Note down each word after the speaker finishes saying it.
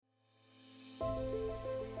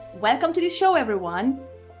Welcome to the show, everyone.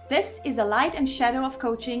 This is A Light and Shadow of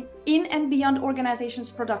Coaching in and Beyond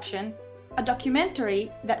Organizations production, a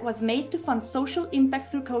documentary that was made to fund social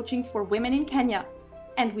impact through coaching for women in Kenya,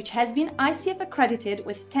 and which has been ICF accredited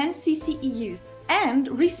with 10 CCEUs, and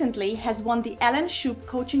recently has won the Ellen Shoup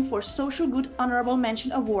Coaching for Social Good Honorable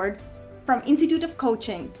Mention Award from Institute of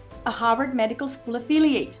Coaching, a Harvard Medical School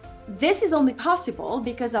affiliate. This is only possible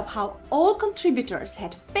because of how all contributors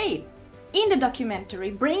had faith in the documentary,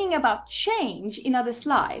 bringing about change in others'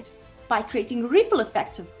 lives by creating ripple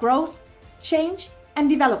effects of growth, change, and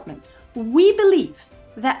development. We believe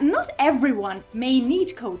that not everyone may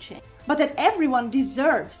need coaching, but that everyone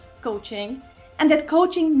deserves coaching, and that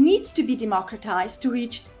coaching needs to be democratized to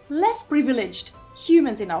reach less privileged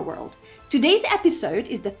humans in our world. Today's episode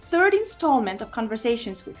is the third installment of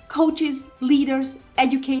conversations with coaches, leaders,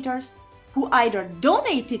 educators who either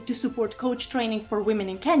donated to support coach training for women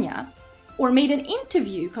in Kenya, or made an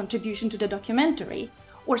interview contribution to the documentary,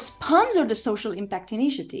 or sponsored the social impact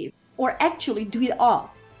initiative, or actually do it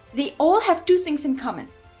all. They all have two things in common.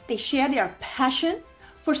 They share their passion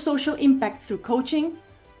for social impact through coaching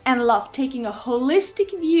and love taking a holistic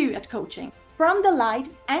view at coaching from the light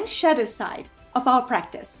and shadow side of our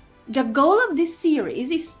practice. The goal of this series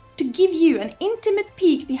is to give you an intimate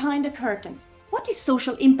peek behind the curtains. What is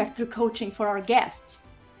social impact through coaching for our guests?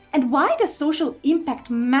 And why does social impact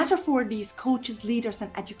matter for these coaches, leaders,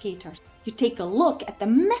 and educators? You take a look at the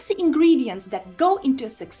messy ingredients that go into a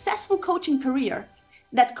successful coaching career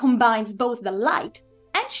that combines both the light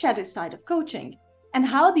and shadow side of coaching, and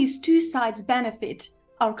how these two sides benefit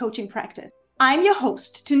our coaching practice. I'm your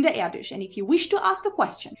host, Tunde Erdős, and if you wish to ask a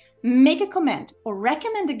question, make a comment, or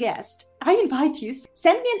recommend a guest, I invite you,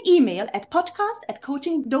 send me an email at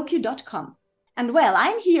podcast@coachingdocu.com. And well,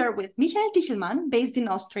 I'm here with Michael Tichelmann, based in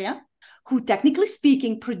Austria, who technically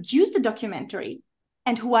speaking produced the documentary,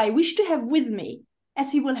 and who I wish to have with me,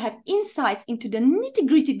 as he will have insights into the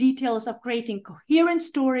nitty-gritty details of creating coherent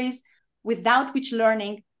stories without which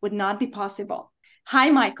learning would not be possible. Hi,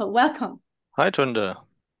 Michael, welcome. Hi, Tunde.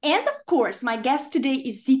 And of course, my guest today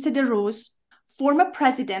is Sijtze de Roos, former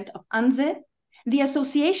president of ANZE, the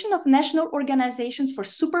Association of National Organizations for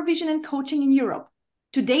Supervision and Coaching in Europe.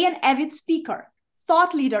 Today, an avid speaker,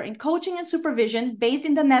 thought leader in coaching and supervision based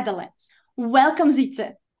in the Netherlands. Welcome,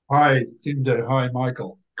 Sijtze. Hi, Tunde. Hi,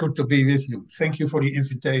 Michael. Good to be with you. Thank you for the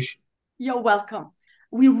invitation. You're welcome.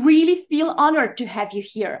 We really feel honored to have you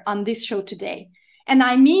here on this show today. And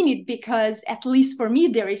I mean it because, at least for me,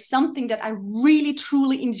 there is something that I really,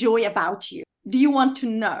 truly enjoy about you. Do you want to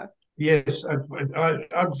know? Yes, I'm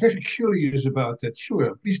very curious about that.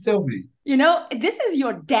 Sure, please tell me. You know, this is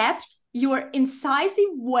your depth, your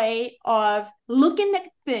incisive way of looking at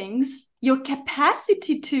things, your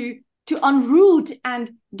capacity to unroot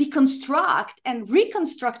and deconstruct and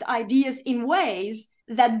reconstruct ideas in ways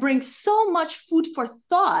that bring so much food for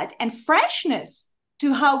thought and freshness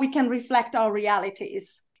to how we can reflect our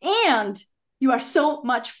realities. And you are so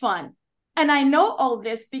much fun. And I know all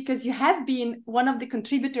this because you have been one of the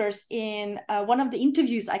contributors in one of the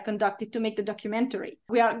interviews I conducted to make the documentary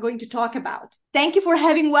we are going to talk about. Thank you for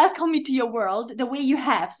having welcomed me to your world the way you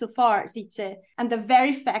have so far, Sijtze, and the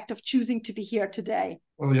very fact of choosing to be here today.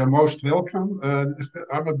 Well, you're most welcome.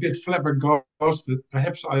 I'm a bit flabbergasted.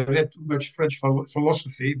 Perhaps I read too much French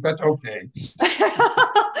philosophy, but okay.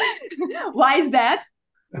 Why is that?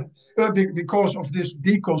 Because of this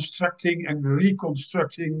deconstructing and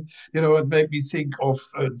reconstructing, it made me think of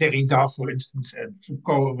Derrida, for instance, and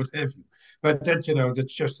Foucault, or what have you. But that,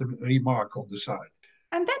 that's just a remark on the side.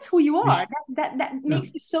 And that's who you are. That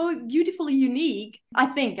makes you so beautifully unique, I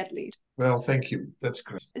think, at least. Well, thank you. That's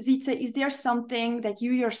great. Sijtze, is there something that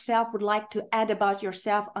you yourself would like to add about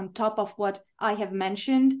yourself on top of what I have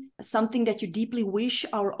mentioned? Something that you deeply wish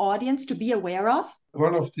our audience to be aware of?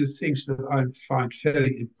 One of the things that I find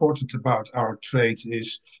very important about our trade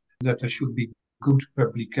is that there should be good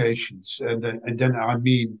publications. And then I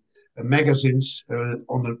mean magazines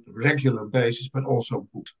on a regular basis, but also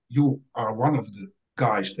books. You are one of the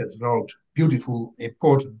guys that wrote beautiful,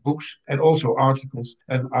 important books and also articles.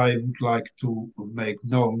 And I would like to make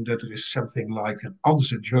known that there is something like an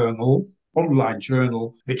ANZE journal, online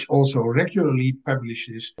journal, which also regularly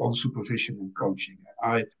publishes on supervision and coaching.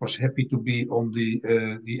 I was happy to be on the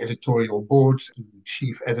editorial board, the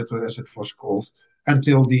chief editor as it was called,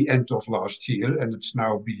 until the end of last year. And it's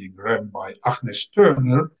now being run by Agnes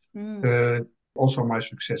Turner, also my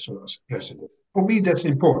successor as president. For me, that's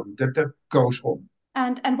important, that goes on.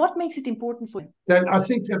 And what makes it important for you? Then I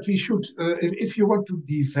think that we should, if you want to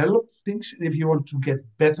develop things, and if you want to get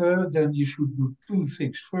better, then you should do two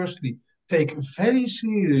things. Firstly, take very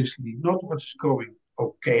seriously not what's going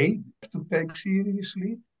okay to take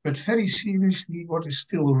seriously, but very seriously what is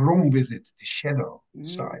still wrong with it, the shadow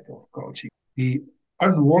side of coaching, the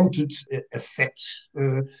unwanted effects.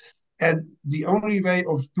 And the only way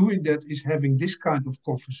of doing that is having this kind of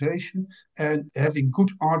conversation and having good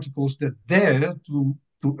articles that dare to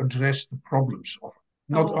address the problems of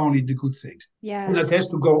it, not only the good things. Yeah. And it has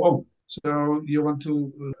to go on. So you want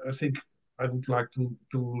to, I think I would like to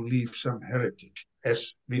leave some heritage,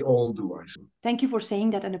 as we all do, I think. Thank you for saying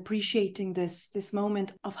that and appreciating this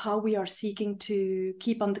moment of how we are seeking to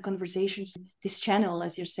keep on the conversations, this channel,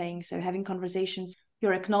 as you're saying. So having conversations,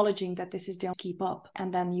 you're acknowledging that this is the keep up,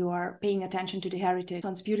 and then you are paying attention to the heritage.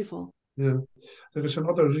 Sounds beautiful. Yeah, there is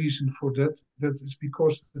another reason for that. That is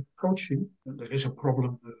because the coaching, there is a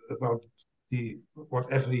problem about the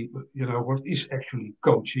what is actually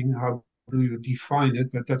coaching. How do you define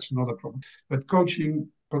it? But that's another problem. But coaching,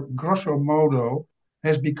 grosso modo,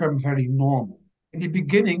 has become very normal. In the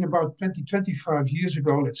beginning, about 20, 25 years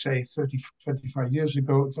ago, let's say 30, 25 years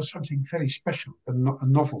ago, it was something very special, a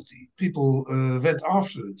novelty. People went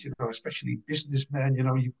after it, especially businessmen,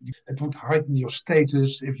 it would heighten your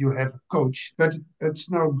status if you have a coach. But it's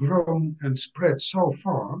now grown and spread so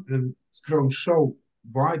far, and it's grown so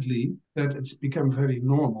widely that it's become very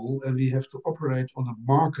normal, and we have to operate on a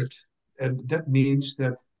market. And that means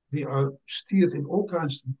that we are steered in all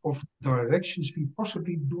kinds of directions we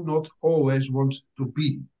possibly do not always want to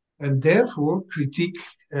be. And therefore, critique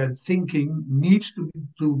and thinking needs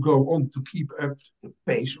to go on to keep up the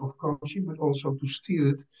pace of coaching, but also to steer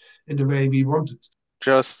it in the way we want it.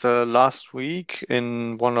 Just last week,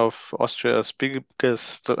 in one of Austria's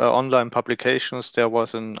biggest online publications, there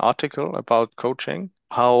was an article about coaching,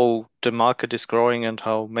 how the market is growing and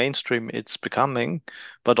how mainstream it's becoming.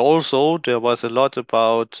 But also, there was a lot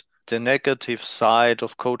about the negative side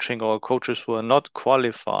of coaching or coaches who are not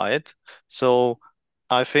qualified. So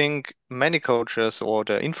I think many coaches or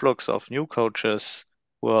the influx of new coaches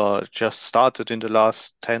were just started in the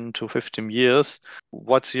last 10 to 15 years.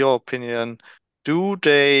 What's your opinion? Do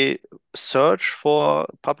they search for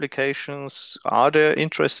publications? Are they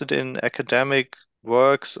interested in academic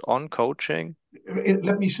works on coaching?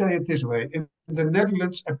 Let me say it this way. In the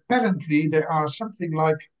Netherlands, apparently there are something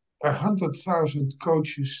like 100,000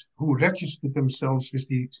 coaches who registered themselves with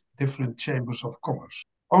the different chambers of commerce.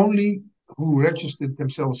 Only who registered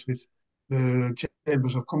themselves with the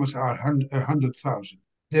chambers of commerce are 100,000.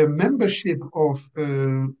 The membership of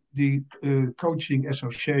the coaching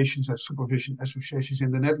associations and supervision associations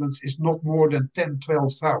in the Netherlands is not more than 10,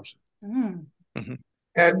 12,000. Mm-hmm.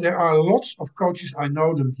 And there are lots of coaches, I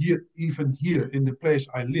know them here, even here in the place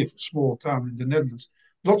I live, a small town in the Netherlands,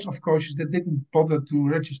 lots of coaches that didn't bother to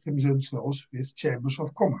register themselves with chambers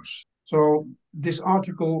of commerce. So this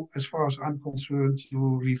article, as far as I'm concerned,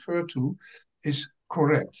 you refer to, is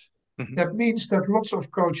correct. Mm-hmm. That means that lots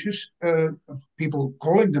of coaches, people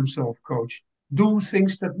calling themselves coach, do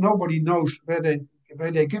things that nobody knows where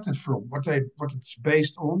they get it from, what it's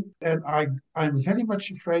based on. And I'm very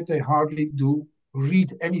much afraid they hardly do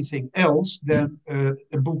read anything else than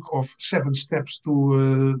a book of 7 steps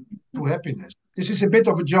to happiness. This is a bit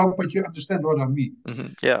of a joke, but you understand what I mean. Mm-hmm.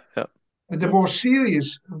 Yeah. And the more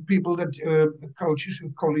serious people that coaches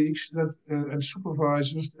and colleagues that and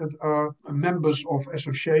supervisors that are members of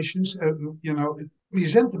associations,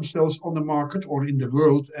 present themselves on the market or in the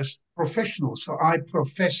world as professionals. So I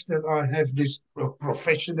profess that I have this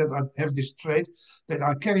profession, that I have this trade, that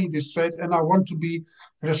I carry this trade, and I want to be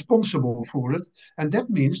responsible for it. And that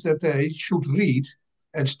means that they should read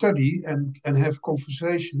and study and have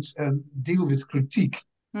conversations and deal with critique.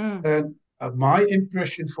 And my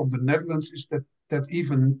impression from the Netherlands is that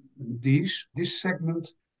even this segment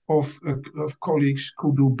of colleagues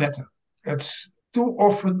could do better. It's too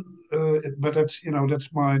often, but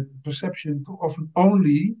that's my perception. Too often,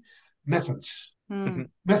 only methods. Mm-hmm.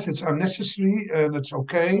 Methods are necessary, and it's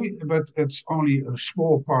okay, but it's only a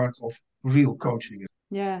small part of real coaching.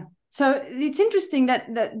 Yeah. So it's interesting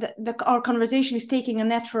that our conversation is taking a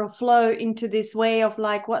natural flow into this way of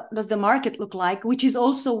like, what does the market look like, which is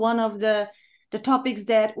also one of the topics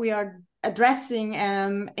that we are addressing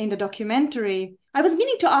in the documentary. I was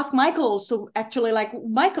meaning to ask Michael also, actually, like,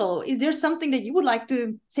 Michael, is there something that you would like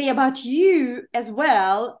to say about you as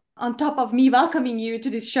well, on top of me welcoming you to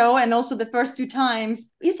this show and also the first 2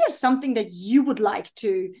 times? Is there something that you would like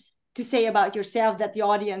to say about yourself that the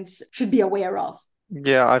audience should be aware of?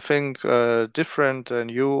 Yeah, I think different than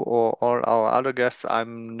you or all our other guests,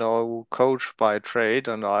 I'm no coach by trade,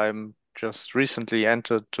 and I'm just recently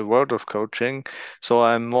entered the world of coaching, so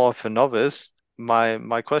I'm more of a novice.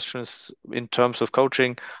 my question is in terms of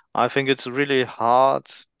coaching, I think it's really hard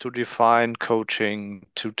to define coaching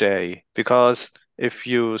today because if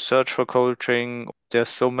you search for coaching, there's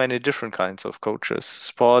so many different kinds of coaches,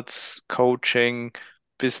 sports coaching,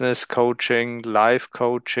 business coaching, life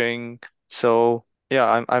coaching. So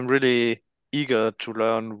yeah, I'm really eager to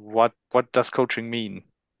learn what does coaching mean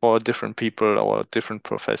for different people or different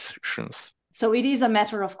professions. So it is a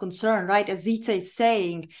matter of concern, right? As Sijtze is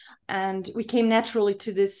saying, and we came naturally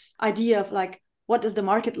to this idea of like, what does the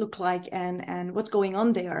market look like and what's going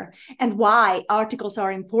on there and why articles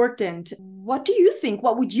are important. What do you think?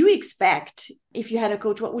 What would you expect if you had a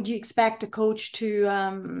coach? What would you expect a coach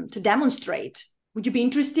to demonstrate? Would you be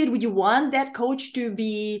interested? Would you want that coach to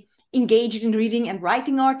be engaged in reading and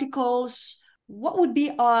writing articles? What would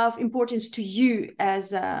be of importance to you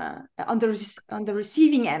as on the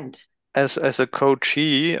receiving end? As a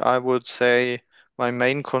coachee, I would say my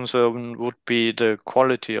main concern would be the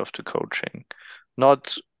quality of the coaching.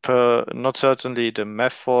 Not certainly the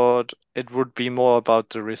method. It would be more about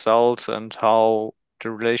the results and how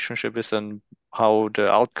the relationship is and how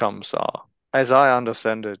the outcomes are. As I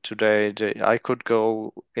understand it today, I could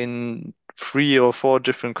go in 3 or 4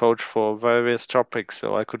 different coach for various topics.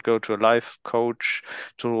 So I could go to a life coach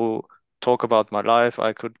to talk about my life.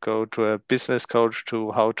 I could go to a business coach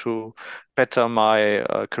to how to better my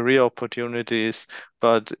career opportunities.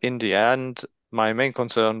 But in the end, my main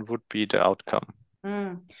concern would be the outcome.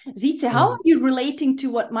 Sijtze, how are you relating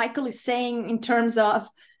to what Michael is saying in terms of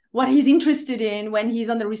what he's interested in when he's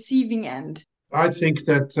on the receiving end? I think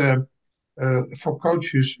that for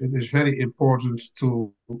coaches, it is very important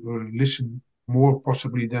to listen more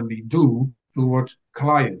possibly than we do to what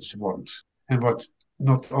clients want and what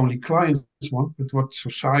not only clients want, but what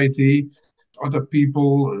society, other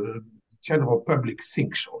people, general public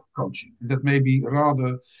thinks of coaching. That may be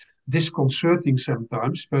rather disconcerting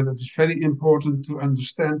sometimes, but it is very important to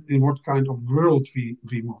understand in what kind of world we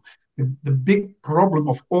move. The big problem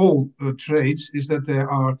of all trades is that they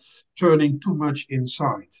are turning too much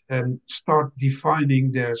inside and start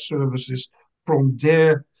defining their services from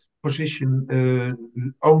their position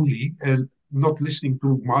only and not listening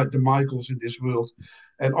to the Michaels in this world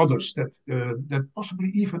and others that possibly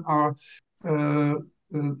even are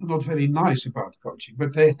not very nice about coaching,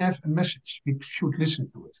 but they have a message. We should listen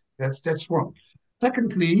to it. That's one.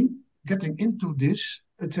 Secondly, getting into this,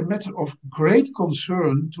 it's a matter of great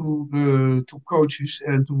concern to coaches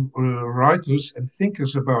and to writers and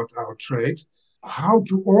thinkers about our trade, how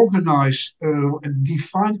to organize and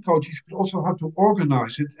define coaches, but also how to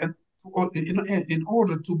organize it, and in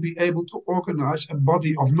order to be able to organize a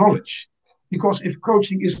body of knowledge. Because if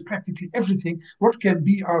coaching is practically everything, what can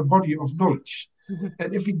be our body of knowledge?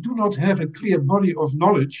 And if we do not have a clear body of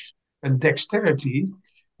knowledge and dexterity,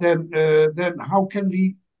 then how can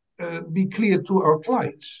we be clear to our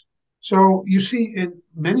clients? So you see in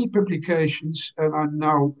many publications, and I'm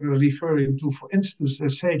now referring to, for instance, the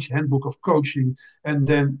Sage Handbook of Coaching, and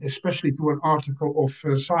then especially to an article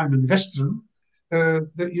of Simon Western,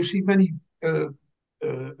 that you see many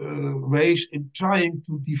ways in trying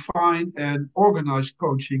to define and organize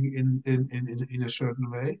coaching in a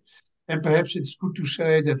certain way. And perhaps it's good to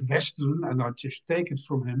say that Western, and I just take it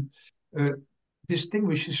from him,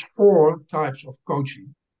 distinguishes 4 types of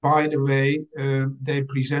coaching. By the way, they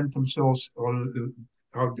present themselves, or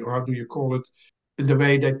how do you call it, in the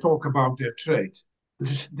way they talk about their trade.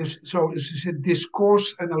 So this is a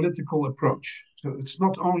discourse analytical approach. So it's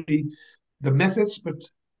not only the methods, but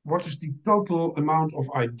what is the total amount of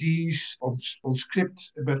ideas on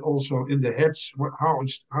script, but also in the heads,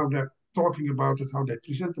 how they're talking about it, how they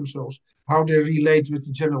present themselves, how they relate with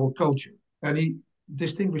the general culture. And he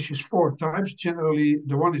distinguishes 4 types. Generally,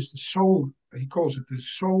 the one is the soul, he calls it the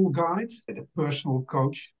soul guide, the personal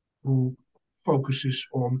coach who focuses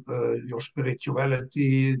on your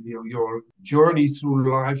spirituality, your journey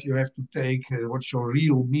through life you have to take, what's your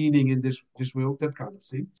real meaning in this world, that kind of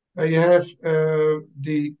thing. You have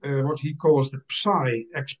what he calls the psy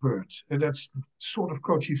expert, and that's the sort of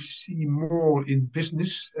coach you see more in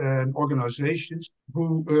business and organizations,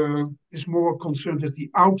 who is more concerned with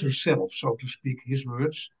the outer self, so to speak, his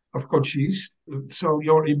words, of coaches. So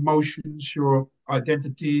your emotions, your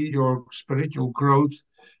identity, your spiritual growth,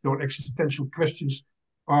 your existential questions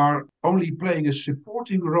are only playing a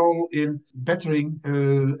supporting role in bettering,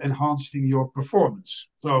 enhancing your performance.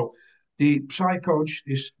 So the psy coach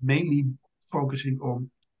is mainly focusing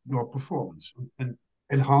on your performance and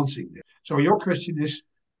enhancing it. So your question is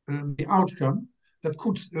the outcome that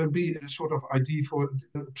could be a sort of idea for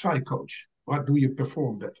a psy coach. What do you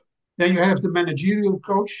perform better? Then you have the managerial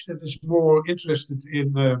coach that is more interested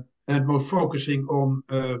in and more focusing on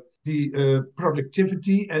the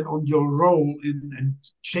productivity and on your role in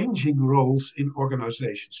changing roles in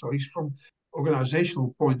organizations. So he's from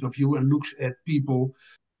organizational point of view and looks at people.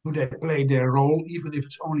 Do they play their role, even if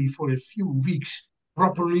it's only for a few weeks,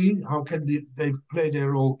 properly? How can they play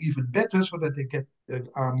their role even better so that they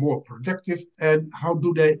are more productive? And how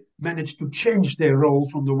do they manage to change their role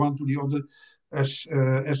from the one to the other as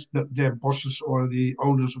their bosses or the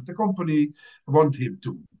owners of the company want him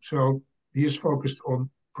to? So he is focused on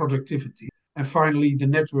productivity. And finally, the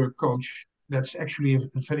network coach. That's actually a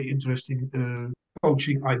very interesting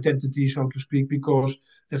coaching identity, so to speak, because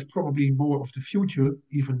that's probably more of the future,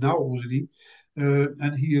 even now already.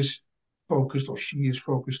 And he is focused, or she is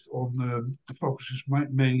focused on, focuses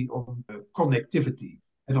mainly on connectivity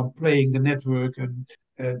and on playing the network and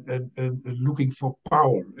looking for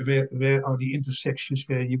power. Where are the intersections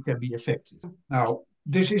where you can be effective? Now,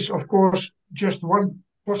 this is, of course, just one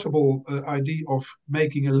possible idea of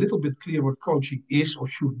making a little bit clear what coaching is or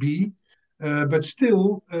should be. But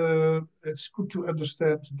still, it's good to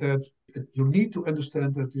understand that you need to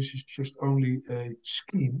understand that this is just only a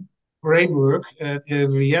scheme, framework, and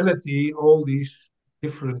in reality, all these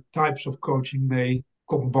different types of coaching may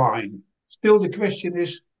combine. Still, the question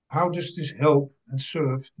is, how does this help and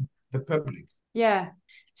serve the public? Yeah.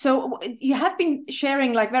 So you have been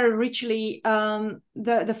sharing like very richly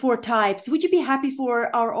the four types. Would you be happy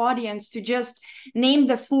for our audience to just name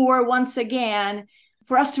the four once again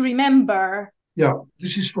for us to remember? Yeah,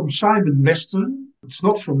 this is from Simon Western. It's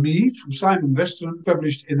not from me, it's from Simon Western,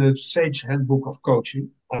 published in a Sage Handbook of Coaching.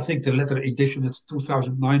 I think the letter edition is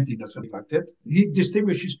 2019 or something like that. He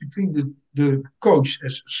distinguishes between the coach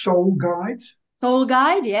as soul guide. Soul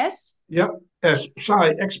guide, yes. Yeah, as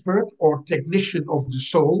psy expert or technician of the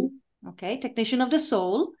soul. Okay, technician of the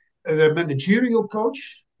soul. The managerial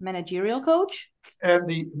coach. Managerial coach. And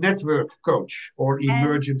the network coach or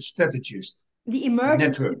emergent strategist. The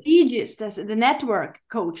emergent strategist, the network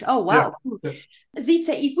coach. Oh, wow. Yeah. Sijtze,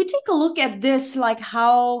 if we take a look at this, like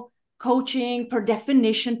how coaching per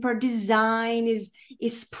definition, per design is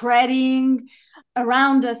spreading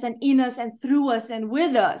around us and in us and through us and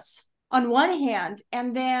with us on one hand,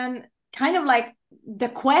 and then kind of like the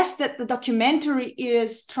quest that the documentary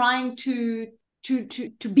is trying to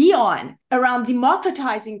be on around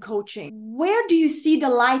democratizing coaching. Where do you see the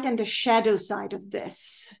light and the shadow side of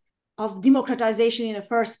this? Of democratization in the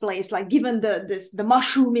first place, like given the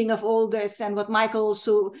mushrooming of all this and what Michael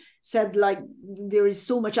also said, like there is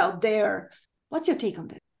so much out there. What's your take on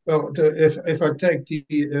that? Well, if I take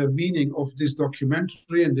the meaning of this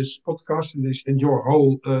documentary and this podcast and your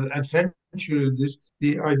whole adventure in this,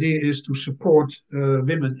 the idea is to support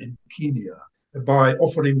women in Kenya by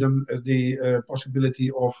offering them the possibility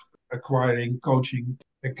of acquiring coaching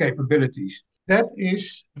capabilities. That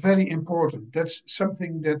is very important. That's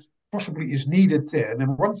something that possibly is needed there.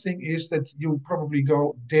 And one thing is that you probably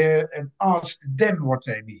go there and ask them what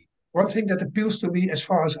they need. One thing that appeals to me, as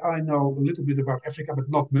far as I know a little bit about Africa, but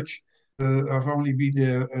not much. I've only been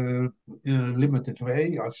there in a limited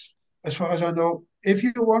way. As far as I know, if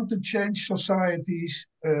you want to change societies,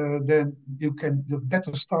 then you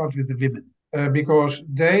better start with the women. Because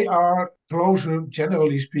they are closer,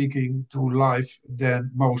 generally speaking, to life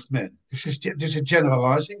than most men. This is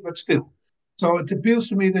generalizing, but still. So it appeals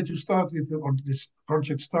to me that you start with, or this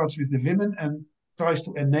project starts with the women and tries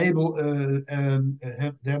to enable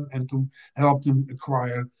them and to help them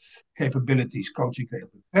acquire capabilities, coaching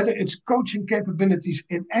capabilities. Whether it's coaching capabilities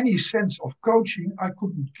in any sense of coaching, I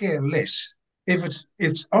couldn't care less. If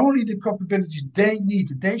it's only the capabilities they need,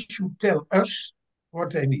 they should tell us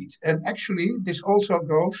what they need. And actually, this also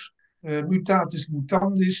goes mutatis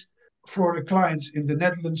mutandis for the clients in the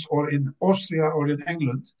Netherlands or in Austria or in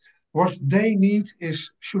England. What they need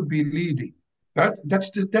should be leading. Right?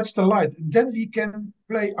 That's the light. And then we can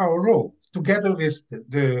play our role together with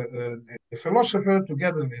the philosopher,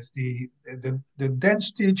 together with the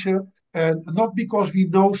dance teacher, and not because we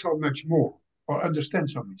know so much more or understand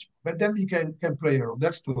so much, but then we can play a role.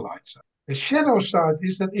 That's the light side. The shadow side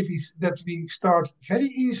is that we start very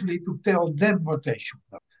easily to tell them what they should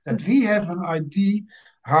know. That we have an idea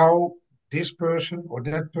how this person or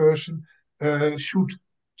that person should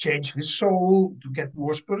change his soul, to get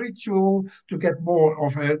more spiritual, to get more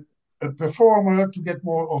of a performer, to get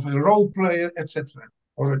more of a role player, etc.,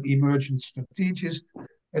 or an emergent strategist.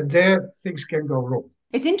 And there things can go wrong.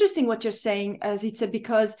 It's interesting what you're saying, Sijtze,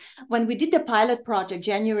 because when we did the pilot project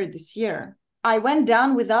January this year, I went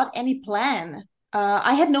down without any plan.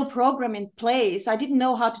 I had no program in place. I didn't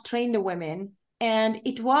know how to train the women. And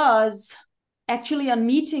it was actually on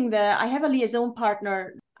meeting I have a liaison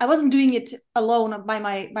partner. I wasn't doing it alone by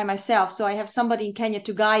myself. So I have somebody in Kenya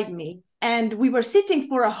to guide me. And we were sitting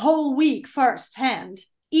for a whole week firsthand.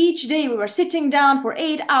 Each day we were sitting down for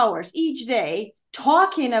 8 hours each day,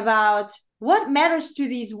 talking about what matters to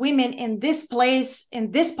these women in this place, in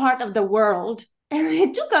this part of the world. And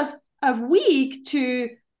it took us a week to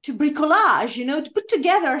bricolage, to put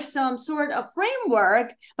together some sort of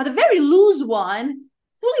framework, but a very loose one,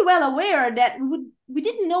 fully well aware that we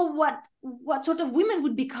didn't know what sort of women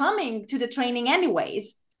would be coming to the training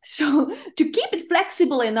anyways. So to keep it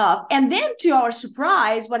flexible enough. And then to our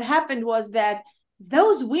surprise, what happened was that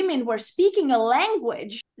those women were speaking a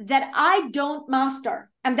language that I don't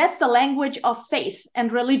master. And that's the language of faith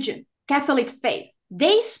and religion, Catholic faith.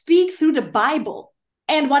 They speak through the Bible.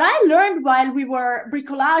 And what I learned while we were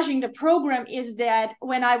bricolaging the program is that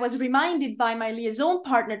when I was reminded by my liaison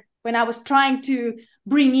partner, when I was trying to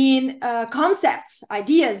bring in concepts,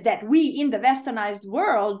 ideas that we in the westernized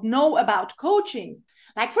world know about coaching,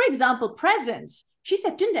 like, for example, presence. She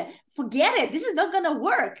said, Tunde, forget it. This is not going to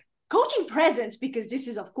work. Coaching presence, because this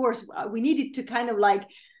is, of course, we needed to kind of like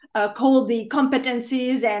call the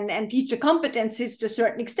competencies and teach the competencies to a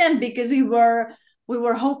certain extent, because we were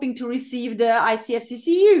hoping to receive the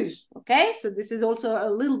ICFCCUs. Okay, so this is also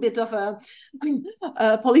a little bit of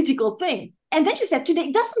a political thing. And then she said, today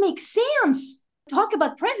it doesn't make sense to talk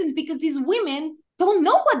about presence because these women don't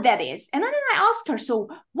know what that is. And then I asked her, so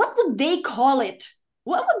what would they call it?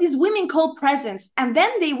 What would these women call presence? And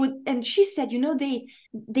then and she said,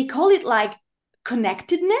 they call it like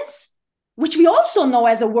connectedness, which we also know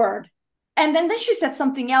as a word. And then she said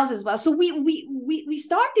something else as well. So we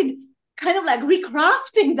started kind of like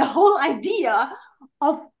recrafting the whole idea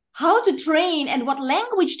of how to train and what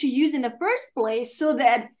language to use in the first place so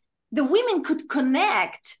that the women could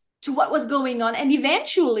connect to what was going on. And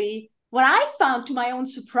eventually, what I found to my own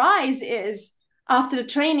surprise is after the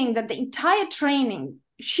training that the entire training,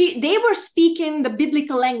 they were speaking the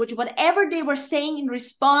biblical language, whatever they were saying in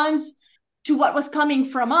response to what was coming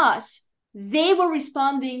from us, they were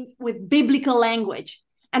responding with biblical language.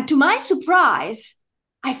 And to my surprise,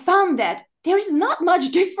 I found that there is not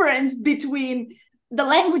much difference between the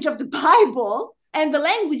language of the Bible and the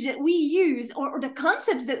language that we use or the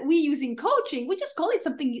concepts that we use in coaching. We just call it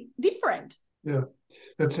something different. Yeah,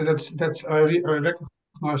 that's I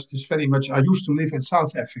recognize this very much. I used to live in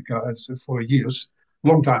South Africa for years,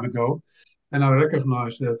 long time ago, and I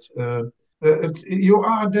recognize that you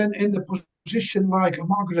are then in the position like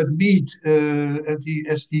Margaret Mead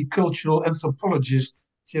as the cultural anthropologist,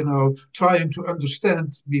 trying to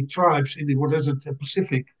understand the tribes in the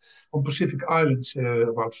Pacific Islands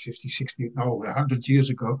about 50, 60, no, 100 years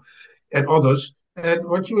ago, and others. And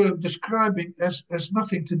what you are describing has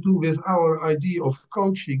nothing to do with our idea of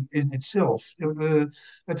coaching in itself.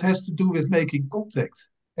 It has to do with making contact.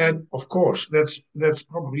 And of course, that's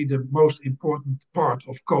probably the most important part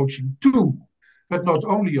of coaching too, but not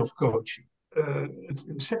only of coaching.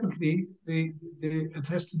 Secondly, it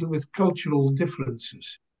has to do with cultural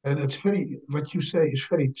differences. And what you say is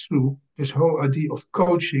very true. This whole idea of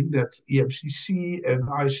coaching that EMCC and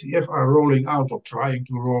ICF are rolling out or trying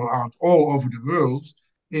to roll out all over the world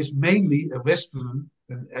is mainly a Western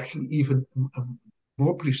and actually even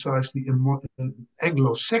more precisely an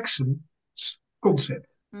Anglo-Saxon concept.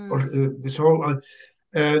 Or this whole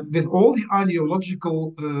with all the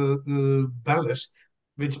ideological ballast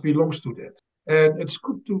which belongs to that. And it's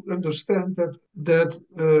good to understand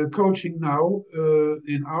that coaching now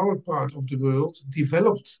in our part of the world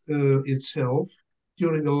developed itself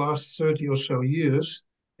during the last 30 or so years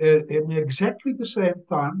in exactly the same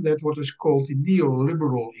time that what is called the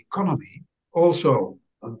neoliberal economy also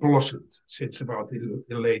blossomed since about the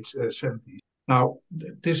late 70s. Now,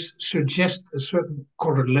 this suggests a certain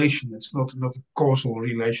correlation. It's not a causal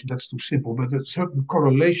relation, that's too simple, but a certain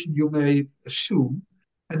correlation you may assume.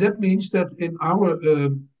 And that means that in our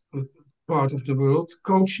part of the world,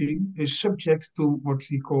 coaching is subject to what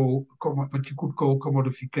you could call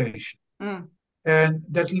commodification. And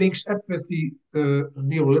that links up with the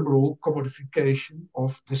neoliberal commodification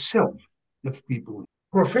of the self that people,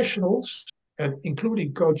 professionals, and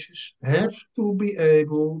including coaches, have to be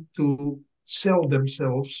able to sell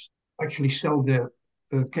themselves, actually sell their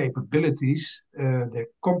capabilities, their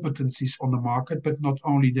competencies on the market, but not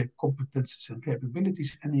only their competencies and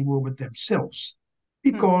capabilities anymore, but themselves.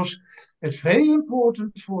 Because it's very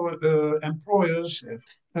important for employers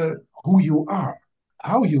who you are,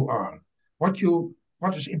 how you are,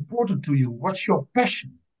 what is important to you, what's your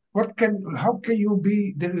passion, how can you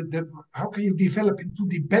be how can you develop into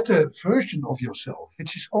the better version of yourself,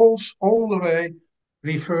 which is all the way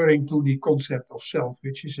referring to the concept of self,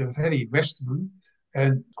 which is a very Western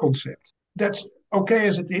and concept. That's okay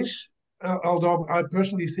as it is. Although I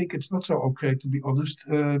personally think it's not so okay, to be honest,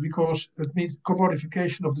 because it means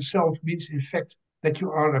commodification of the self means, in fact, that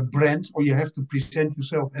you are a brand, or you have to present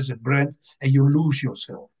yourself as a brand, and you lose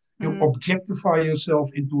yourself. You objectify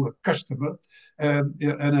yourself into a customer, and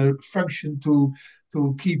a function to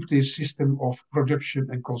keep this system of production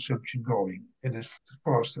and consumption going, and it's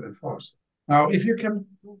faster and faster. Now, if you come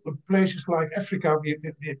to places like Africa,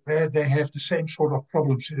 they have the same sort of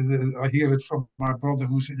problems. I hear it from my brother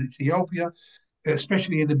who's in Ethiopia,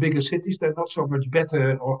 especially in the bigger cities. They're not so much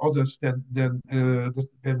better or others than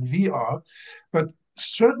we are, but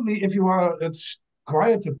certainly if you are at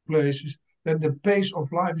quieter places, then the pace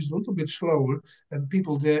of life is a little bit slower, and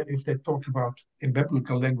people there, if they talk about in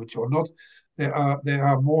biblical language or not, they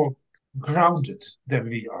are more grounded than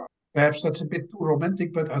we are. Perhaps that's a bit too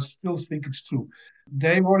romantic, but I still think it's true.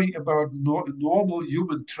 They worry about normal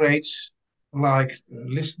human traits like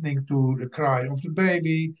listening to the cry of the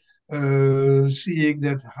baby, seeing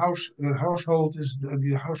that the household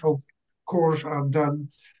chores are done,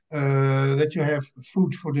 that you have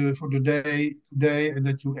food for the day, and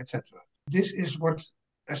that you etc. This is what,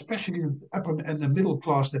 especially the upper and the middle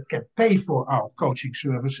class that can pay for our coaching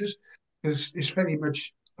services, is very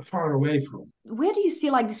much far away from. Where do you see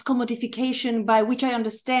like this commodification, by which I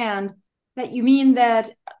understand that you mean that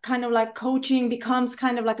kind of like coaching becomes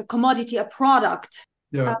kind of like a commodity, a product,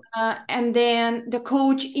 Yeah. And then the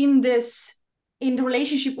coach in the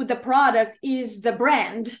relationship with the product is the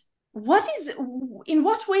brand. In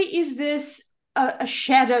what way is this a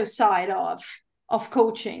shadow side of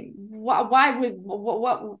coaching? What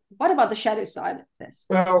about the shadow side of this?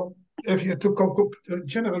 Well, if you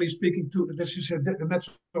generally speaking, this is a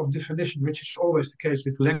matter of definition, which is always the case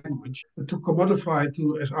with language. To commodify,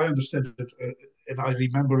 as I understand it, and I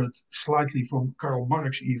remember it slightly from Karl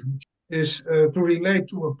Marx even, is to relate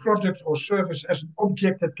to a product or service as an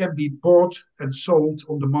object that can be bought and sold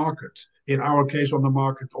on the market. In our case, on the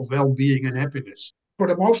market of well-being and happiness. For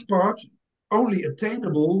the most part, only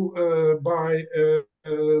attainable by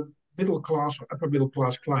middle class or upper middle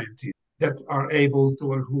class clientele that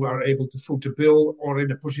who are able to foot the bill, or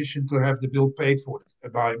in a position to have the bill paid for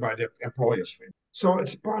by their employers. So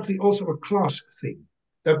it's partly also a class thing.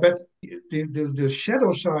 But the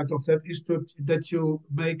shadow side of that is that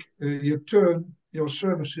you turn your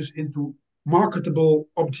services into marketable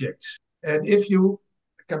objects. And if you,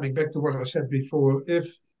 coming back to what I said before, if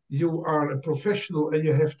you are a professional and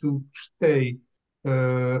you have to stay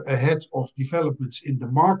ahead of developments in the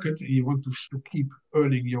market, and you want to keep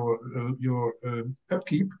earning your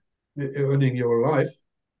upkeep, earning your life,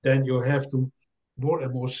 then you have to more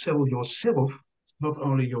and more sell yourself, not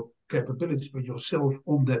only your capabilities, but yourself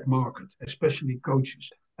on that market, especially coaches.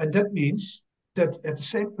 And that means that at the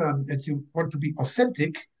same time that you want to be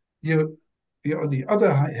authentic, you on the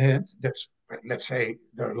other hand, that's, let's say,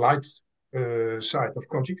 the light side of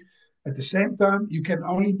coaching. At the same time, you can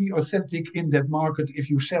only be authentic in that market if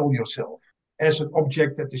you sell yourself as an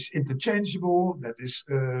object that is interchangeable, that is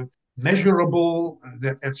measurable,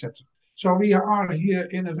 etc. So we are here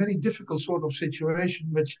in a very difficult sort of situation,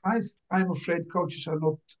 which I'm afraid coaches are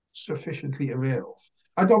not sufficiently aware of.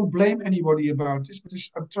 I don't blame anybody about this, but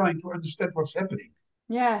I'm trying to understand what's happening.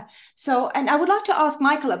 Yeah. So, and I would like to ask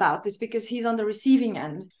Michael about this because he's on the receiving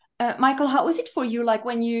end. Michael, how is it for you? Like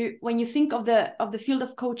when you think of the field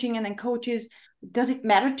of coaching and then coaches, does it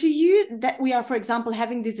matter to you that we are, for example,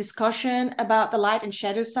 having this discussion about the light and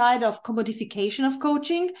shadow side of commodification of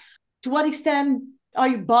coaching? To what extent are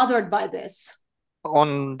you bothered by this?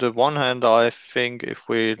 On the one hand, I think if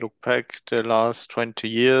we look back the last 20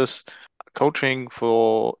 years, coaching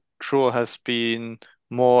for sure has been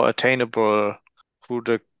more attainable through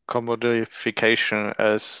the commodification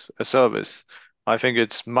as a service. I think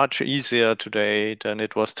it's much easier today than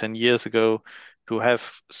it was 10 years ago to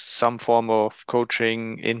have some form of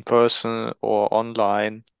coaching in person or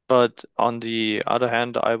online. But on the other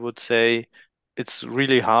hand, I would say it's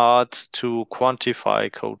really hard to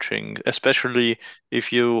quantify coaching, especially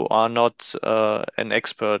if you are not an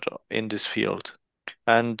expert in this field.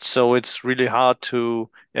 And so it's really hard to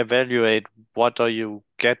evaluate what are you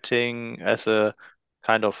getting as a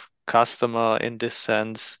kind of customer in this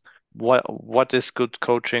sense. What is good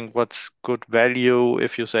coaching? What's good value?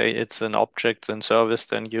 If you say it's an object and service,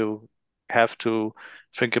 then you have to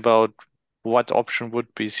think about what option would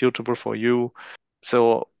be suitable for you.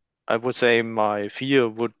 So I would say my fear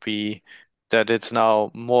would be that it's now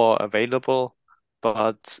more available,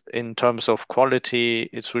 but in terms of quality,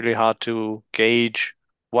 it's really hard to gauge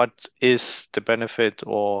what is the benefit,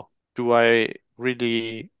 or do I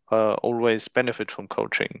really always benefit from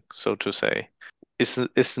coaching, so to say.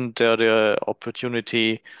 isn't there the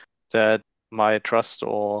opportunity that my trust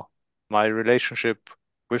or my relationship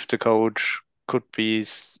with the coach could be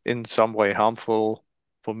in some way harmful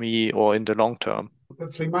for me or in the long term?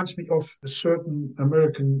 That reminds me of a certain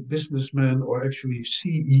American businessman, or actually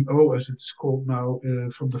CEO, as it's called now,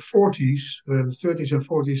 from the 40s, 30s and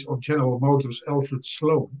 40s of General Motors, Alfred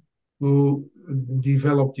Sloan, who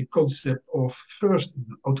developed the concept of first in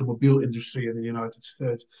the automobile industry in the United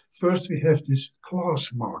States. First, we have this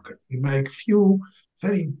class market. We make few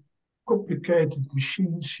very complicated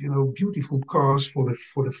machines, beautiful cars for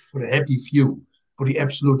the happy few, for the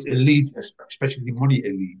absolute elite, especially the money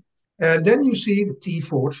elite. And then you see the T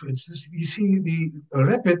Ford, for instance. You see the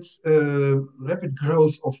rapid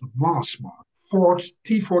growth of the mass market.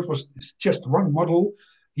 T Ford was just one model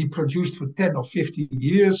he produced for 10 or 15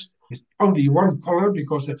 years. It's only one color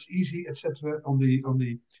because that's easy, etc.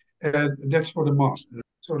 And that's for the mass,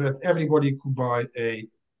 so that everybody could buy a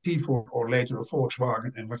T Ford or later a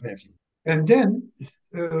Volkswagen and what have you. And then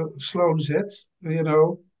Sloan said,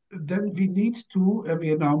 then we need to, and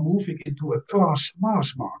we are now moving into a class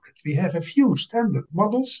mass market. We have a few standard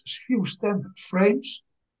models, few standard frames,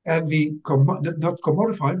 and we not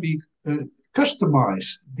commodify, we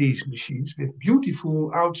customize these machines with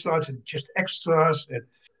beautiful outsides and just extras and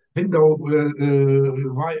window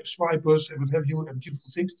swipers and what have you, and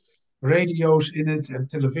beautiful things, radios in it and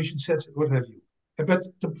television sets and what have you. But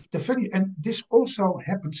the funny, and this also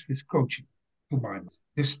happens with coaching, to my mind.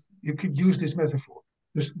 You could use this metaphor.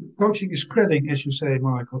 Dus coaching is spreading, as you say,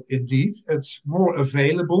 Michael, indeed. It's more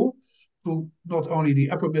available to not only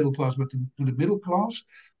the upper middle class, but to the middle class.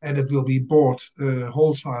 And it will be bought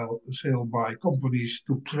wholesale by companies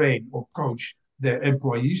to train or coach their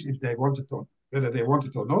employees if they want it or whether they want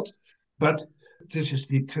it or not. But this is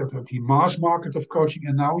the mass market of coaching.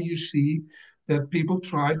 And now you see that people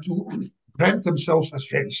try to brand themselves as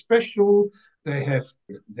very special. They have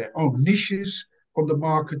their own niches on the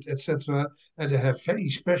market, etc. And they have very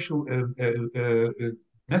special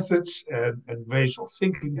methods and ways of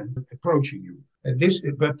thinking and approaching you.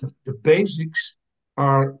 But the basics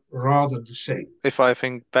are rather the same. If I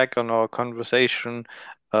think back on our conversation,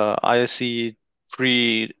 I see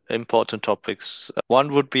three important topics.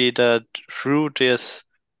 One would be that through this,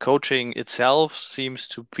 coaching itself seems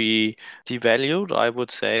to be devalued, I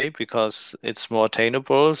would say, because it's more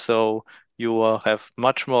attainable. So you will have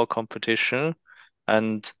much more competition.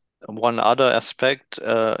 And one other aspect,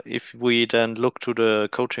 if we then look to the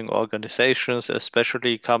coaching organizations,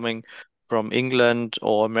 especially coming from England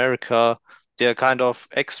or America, they're kind of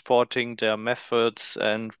exporting their methods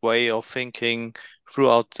and way of thinking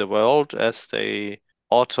throughout the world as the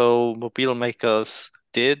automobile makers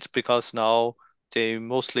did, because now they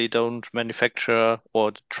mostly don't manufacture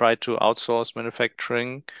or try to outsource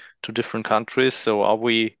manufacturing to different countries. So are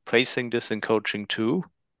we facing this in coaching too?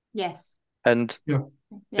 Yes. And yeah.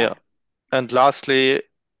 Yeah. And lastly,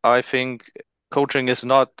 I think coaching is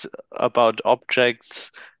not about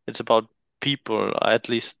objects, it's about people. At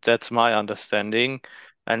least that's my understanding.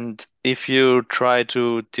 And if you try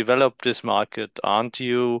to develop this market, aren't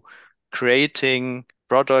you creating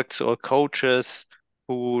products or coaches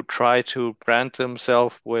who try to brand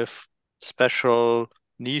themselves with special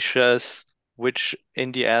niches, which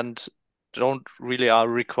in the end don't really are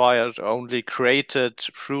required, only created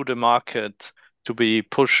through the market to be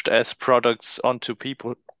pushed as products onto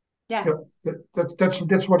people? Yeah.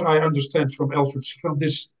 That's what I understand from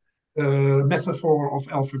this metaphor of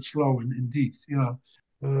Alfred Sloan, indeed. Yeah.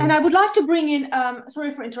 And I would like to bring in,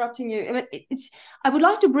 sorry for interrupting you, but I would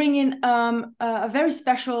like to bring in a very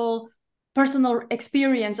special personal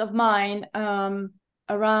experience of mine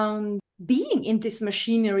around being in this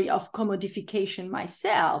machinery of commodification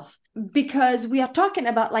myself, because we are talking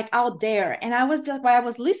about like out there. And while I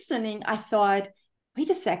was listening, I thought,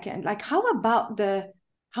 wait a second, like how about the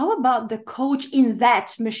coach in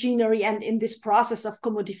that machinery and in this process of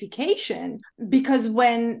commodification? Because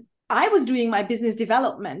when I was doing my business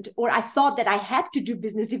development, or I thought that I had to do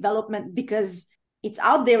business development because it's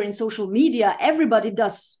out there in social media, everybody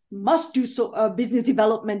must do business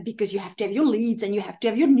development because you have to have your leads and you have to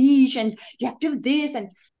have your niche and you have to have this.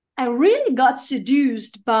 And I really got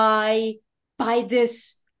seduced by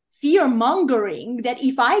this fear mongering that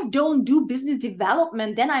if I don't do business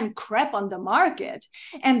development, then I'm crap on the market,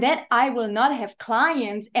 and that I will not have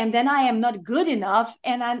clients, and then I am not good enough,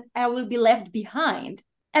 and I will be left behind.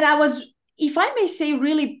 And I was, if I may say,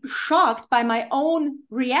 really shocked by my own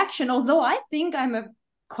reaction, although I think I'm a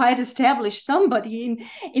quite established somebody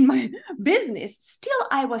in my business. Still,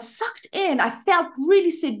 I was sucked in. I felt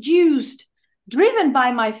really seduced driven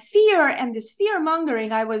by my fear and this fear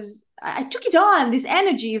mongering, I took it on, this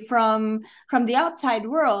energy from the outside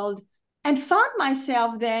world, and found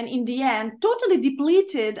myself then in the end totally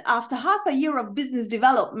depleted after half a year of business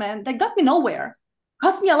development that got me nowhere,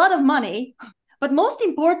 cost me a lot of money. But most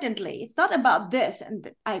importantly, it's not about this,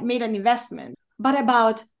 and I made an investment, but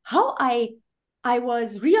about how I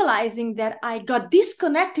was realizing that I got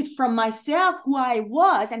disconnected from myself, who I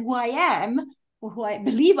was and who I am, or who I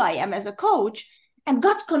believe I am as a coach, and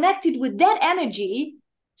got connected with that energy.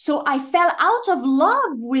 So I fell out of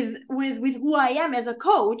love with who I am as a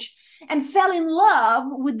coach and fell in love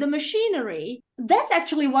with the machinery. That's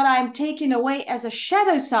actually what I'm taking away as a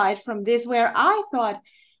shadow side from this, where I thought,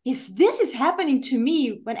 if this is happening to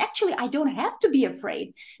me, when actually I don't have to be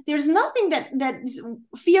afraid, there's nothing that's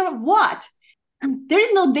fear of what? There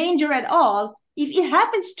is no danger at all. If it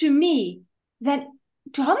happens to me, then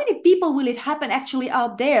to how many people will it happen actually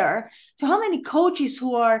out there? To how many coaches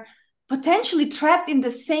who are potentially trapped in the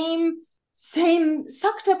same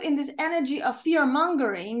sucked up in this energy of fear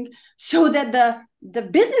mongering, so that the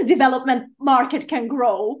business development market can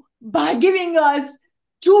grow by giving us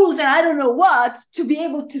tools and I don't know what to be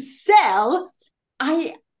able to sell.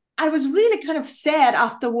 I was really kind of sad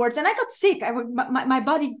afterwards, and I got sick. My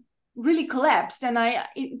body really collapsed, and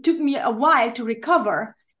it took me a while to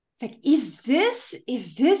recover. It's like, is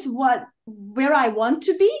this where I want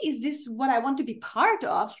to be? Is this what I want to be part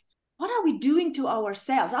of? What are we doing to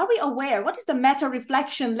ourselves? Are we aware? What is the meta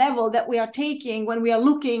reflection level that we are taking when we are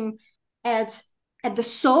looking at the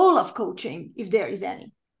soul of coaching, if there is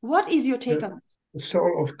any? What is your take on this? The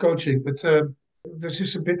soul of coaching, but this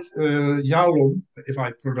is a bit Jalom, if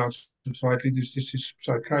I pronounce it rightly. This is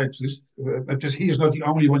psychiatrist, but he is not the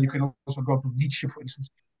only one. You can also go to Nietzsche, for instance.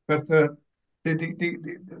 But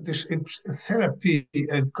this therapy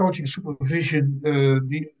and coaching supervision,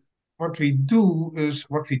 what we do is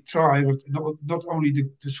what we try, not only the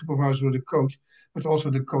supervisor or the coach, but also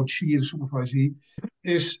the coachee and the supervisee,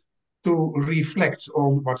 is to reflect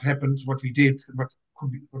on what happened, what we did, what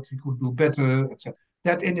we could do better, etc.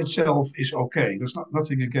 That in itself is okay. There's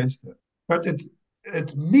nothing against that. But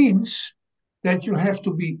it means that you have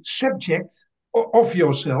to be subject of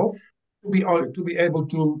yourself to be able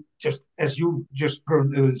to, just as you just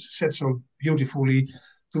said so beautifully,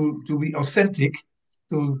 to be authentic,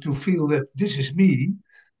 to feel that this is me,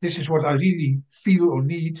 this is what I really feel or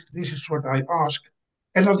need, this is what I ask.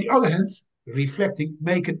 And on the other hand, reflecting,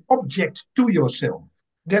 make an object to yourself.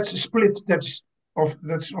 That's a split, that's of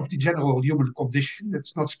the general human condition.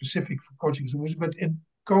 That's not specific for coaching supervision, but in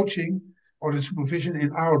coaching or in supervision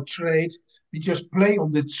in our trade, we just play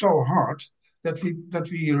on it so hard that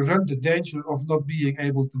we run the danger of not being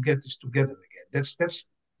able to get this together again. That's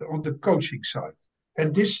on the coaching side,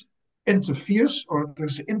 and this interferes, or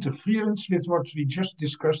there's interference with what we just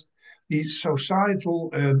discussed, the societal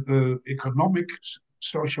and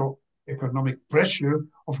social economic pressure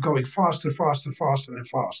of going faster, faster, faster, and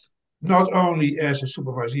faster. Not only as a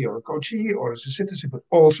supervisor or a coachee or as a citizen, but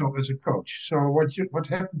also as a coach. So what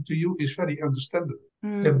happened to you is very understandable.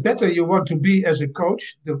 The better you want to be as a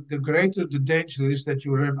coach, the greater the danger is that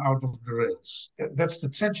you run out of the rails. That's the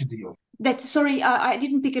tragedy of it. Sorry, I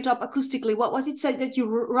didn't pick it up acoustically. What was it said that you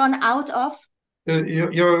run out of? You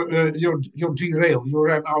derail. You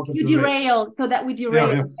run out of the rails. You derail, so that we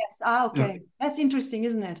derail. Yeah. Yes. Okay. Yeah. That's interesting,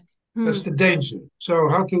 isn't it? That's the danger. So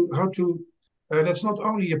how to that's not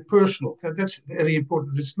only a personal, that's very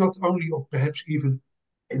important. It's not only, or perhaps even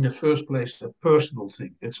in the first place, a personal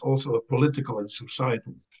thing. It's also a political and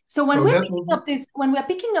societal thing. So when we're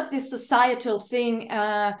picking up this societal thing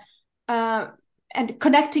and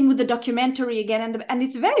connecting with the documentary again, and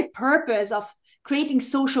its very purpose of creating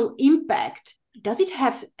social impact, does it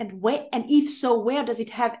have, and if so, where does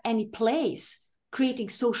it have any place? Creating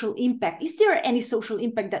social impact. Is there any social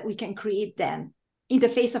impact that we can create then in the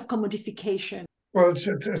face of commodification? Well, it's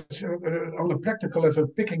on a practical level,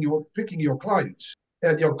 picking your clients,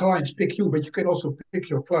 and your clients pick you, but you can also pick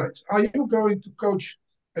your clients. Are you going to coach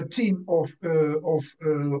a team of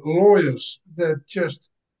lawyers that just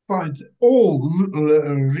find all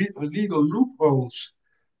legal loopholes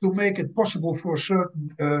to make it possible for certain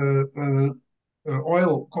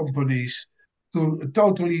oil companies to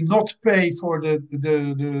totally not pay for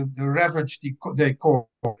the ravage they cause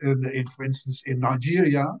in, for instance, in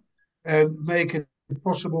Nigeria, and make it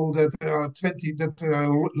possible that there are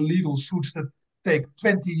legal suits that take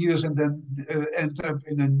 20 years and then end up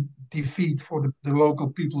in a defeat for the local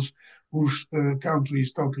peoples whose country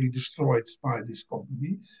is totally destroyed by this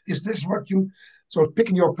company? Is this what so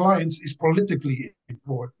picking your clients is politically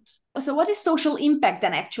important? So what is social impact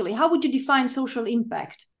then actually? How would you define social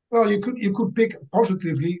impact? Well, you could pick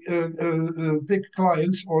positively, pick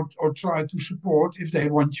clients or try to support if they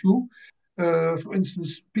want you. For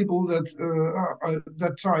instance, people that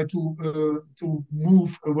try to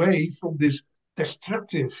move away from this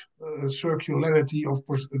destructive circularity of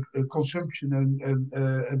consumption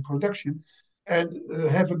and production, and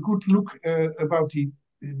have a good look about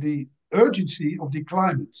the urgency of the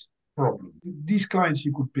climate problem. These clients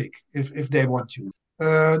you could pick if they want you.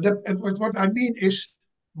 And what I mean is,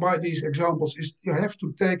 by these examples, is you have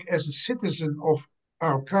to take, as a citizen of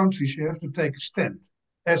our countries, you have to take a stand.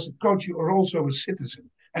 As a coach, you are also a citizen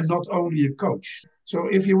and not only a coach. So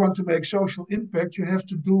if you want to make social impact, you have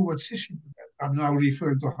to do what I'm now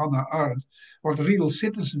referring to Hannah Arendt, what real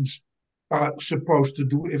citizens are supposed to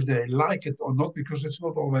do, if they like it or not, because it's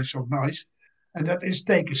not always so nice. And that is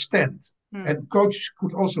take a stand. And coaches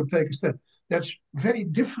could also take a stand. That's very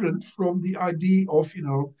different from the idea of,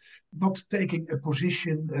 not taking a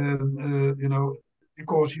position,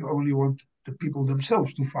 because you only want the people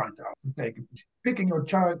themselves to find out, to take a position. Picking your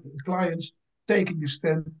clients, taking a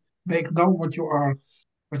stand, make known what you are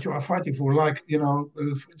fighting for. Like,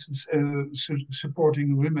 for instance,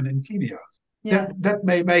 supporting women in Kenya. Yeah. That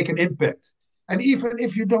may make an impact. And even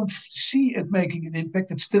if you don't see it making an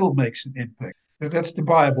impact, it still makes an impact. That's the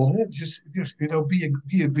Bible. Huh? Just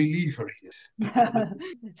be a believer here.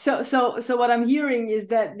 So what I'm hearing is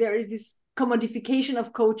that there is this commodification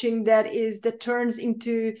of coaching that turns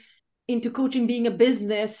into coaching being a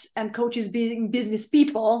business and coaches being business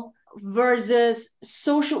people, versus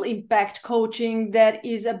social impact coaching that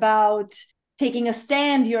is about taking a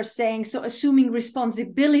stand, you're saying, so assuming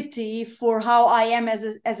responsibility for how I am as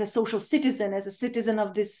a social citizen, as a citizen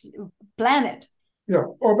of this planet. Yeah,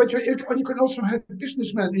 but you can also have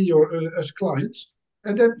businessmen in your as clients,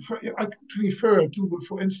 and then I could refer to,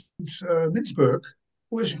 for instance, Mintzberg,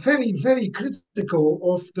 who is very, very critical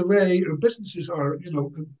of the way businesses are,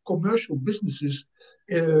 commercial businesses,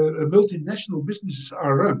 multinational businesses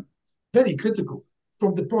are run. Very critical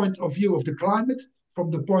from the point of view of the climate,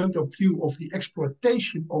 from the point of view of the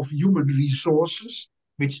exploitation of human resources,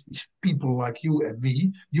 which is people like you and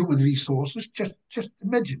me, human resources. Just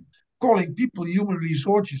imagine calling people human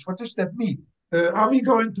resources. What does that mean? Are we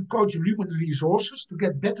going to coach human resources to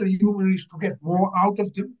get better human resources, to get more out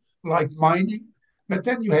of them, like mining? But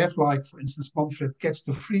then you have, like, for instance, Manfred Katz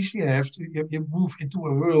de Vries, you move into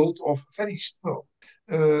a world of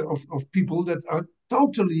of people that are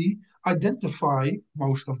totally identify,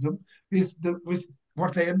 most of them, with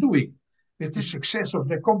what they are doing, with the success of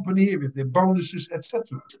their company, with their bonuses,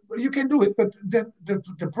 etc. You can do it, but then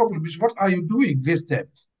the problem is, what are you doing with them?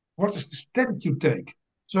 What is the stand you take?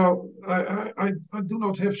 So I do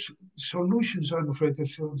not have solutions, I'm afraid.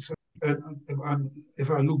 If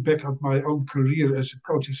I look back at my own career as a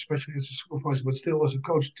coach, especially as a supervisor, but still as a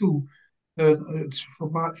coach too, it's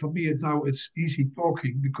for me now it's easy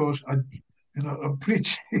talking, because I'm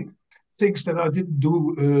preaching things that I didn't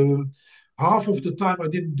do. Half of the time I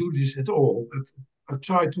didn't do this at all. I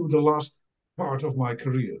tried to the last part of my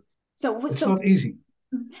career. It's not easy.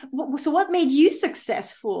 So what made you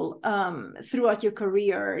successful throughout your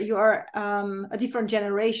career? You're a different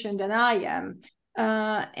generation than I am,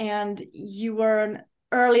 and you were an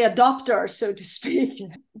early adopter, so to speak.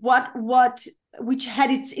 Which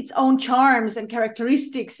had its own charms and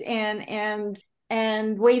characteristics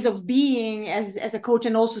and ways of being as a coach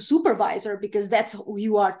and also supervisor, because that's who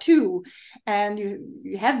you are too. And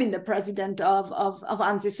you have been the president of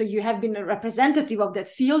ANSI, so you have been a representative of that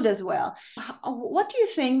field as well. What do you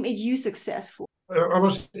think made you successful? I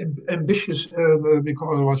was ambitious, because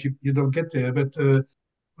otherwise you don't get there. But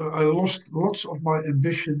I lost lots of my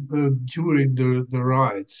ambition during the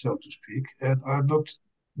ride, so to speak. And I'm not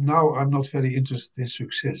very interested in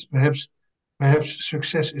success. Perhaps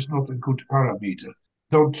success is not a good parameter.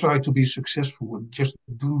 Don't try to be successful, and just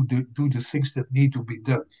do the things that need to be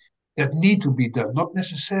done. Not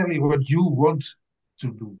necessarily what you want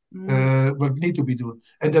to do, but need to be done.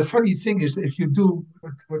 And the funny thing is that if you do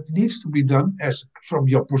what needs to be done, as from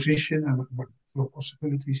your position and what your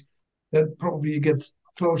possibilities, then probably you get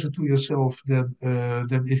closer to yourself than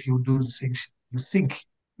if you do the things you think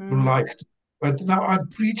you like. But now I'm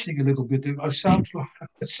preaching a little bit. I sound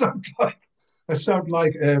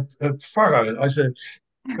like a Farah. I said,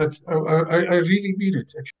 but I really mean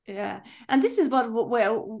it. Actually. Yeah, and this is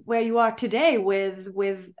where you are today with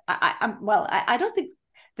I don't think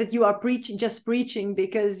that you are just preaching,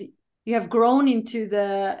 because you have grown into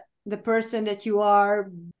the person that you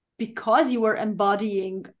are, because you were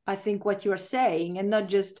embodying, I think, what you are saying, and not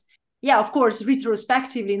just, yeah, of course,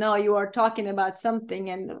 retrospectively now you are talking about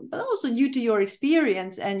something, but also due to your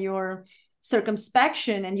experience and your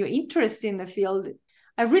circumspection and your interest in the field,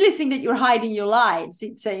 I really think that you're hiding your light,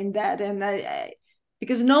 Sijtze, in that. And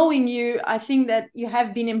because knowing you, I think that you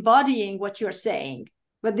have been embodying what you're saying.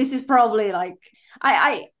 But this is probably like,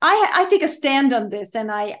 I take a stand on this.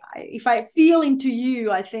 And if I feel into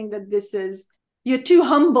you, I think that you're too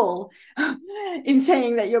humble in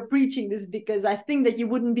saying that you're preaching this, because I think that you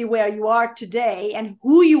wouldn't be where you are today and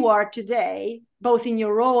who you are today, both in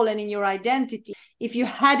your role and in your identity, if you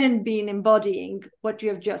hadn't been embodying what you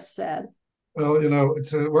have just said. Well,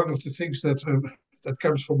 it's one of the things that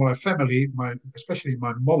comes from my family, especially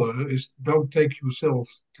my mother, is don't take yourself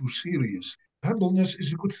too serious. Humbleness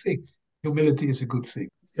is a good thing. Humility is a good thing.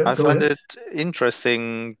 Yeah, I go find ahead. it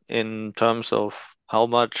interesting in terms of how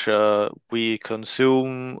much we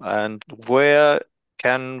consume and where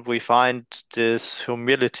can we find this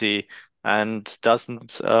humility, and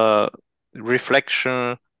doesn't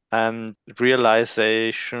reflection and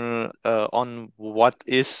realization on what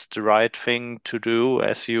is the right thing to do,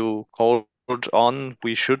 as you called on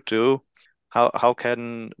we should do. How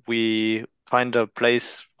can we find a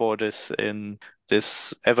place for this in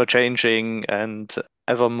this ever-changing and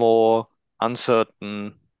ever more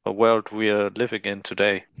uncertain world we are living in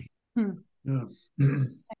today? Yeah.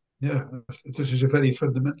 Yeah, this is a very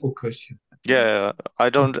fundamental question. Yeah,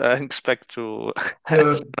 I don't expect to have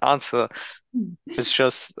Yeah, an answer. It's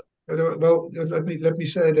just, well, let me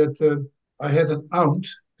say that I had an aunt.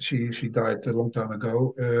 She died a long time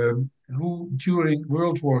ago. Who during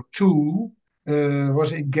World War II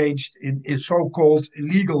was engaged in so-called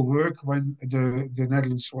illegal work when the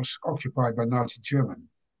Netherlands was occupied by Nazi Germany.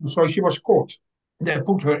 So she was caught. They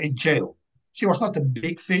put her in jail. She was not a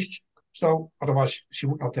big fish, so otherwise she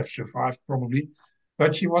would not have survived probably.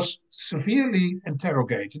 But she was severely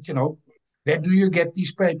interrogated. Where do you get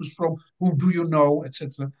these papers from? Who do you know,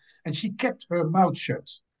 etc. And she kept her mouth shut.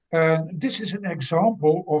 This is an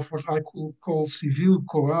example of what I could call civil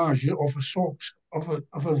courage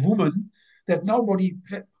of a woman that nobody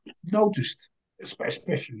noticed,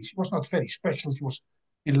 especially. She was not very special. She was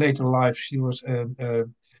in later life. She was a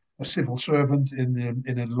civil servant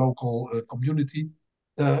in a local community.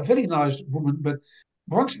 Very nice woman, but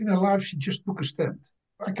once in her life she just took a stand.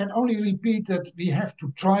 I can only repeat that we have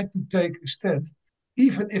to try to take a stand,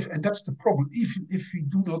 even if, and that's the problem, even if we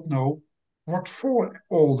do not know what for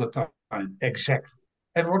all the time exactly,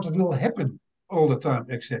 and what will happen all the time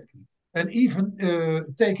exactly. And even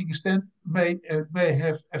taking a stand may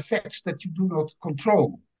have effects that you do not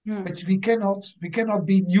control. But we cannot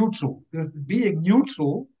be neutral. Being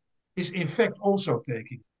neutral is in fact also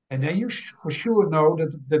taking. And then you for sure know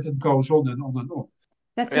that it goes on and on and on.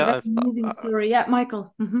 That's a very yeah, moving story. Yeah,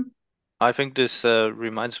 Michael. I think this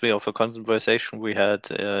reminds me of a conversation we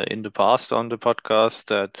had in the past on the podcast,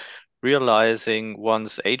 that realizing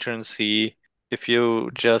one's agency, if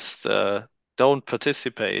you just don't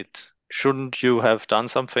participate, shouldn't you have done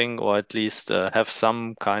something, or at least have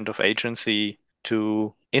some kind of agency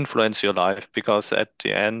to influence your life? Because at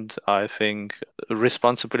the end, I think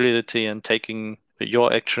responsibility and taking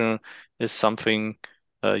your action is something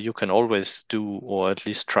you can always do, or at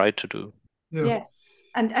least try to do. Yeah. Yes.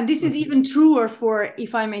 And this is even truer for,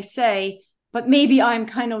 if I may say, but maybe I'm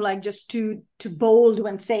kind of like just too bold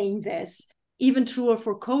when saying this, even truer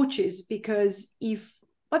for coaches, because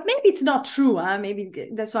but maybe it's not true. Maybe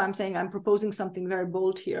that's why I'm saying I'm proposing something very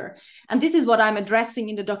bold here. And this is what I'm addressing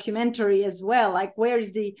in the documentary as well. Like, where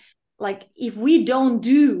is if we don't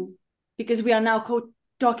do, because we are now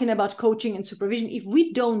talking about coaching and supervision, if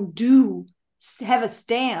we don't have a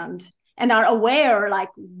stand and are aware like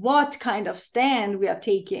what kind of stand we are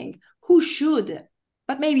taking, who should,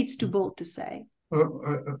 but maybe it's too bold to say.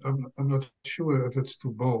 I'm not sure if it's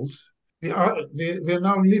too bold. We're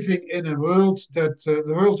now living in a world that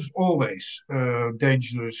the world is always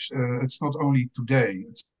dangerous. It's not only today.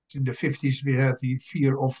 It's in the 50s we had the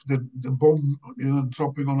fear of the bomb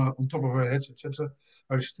dropping on top of our heads, etc.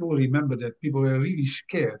 I still remember that people were really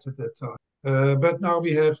scared at that time. But now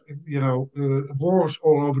we have, wars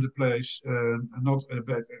all over the place, not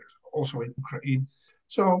but also in Ukraine.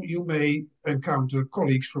 So you may encounter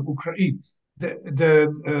colleagues from Ukraine.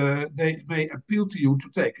 They may appeal to you to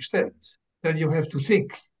take a stand. Then you have to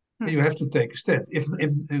think. You have to take a stand.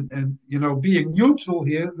 Being neutral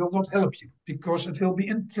here will not help you, because it will be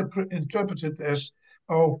interpreted as,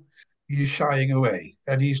 oh, he's shying away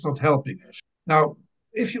and he's not helping us. Now,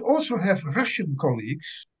 if you also have Russian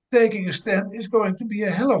colleagues, taking a stand is going to be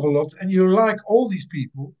a hell of a lot, and you like all these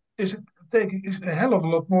people, is a hell of a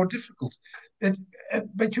lot more difficult.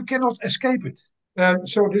 But you cannot escape it.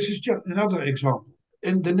 So this is just another example.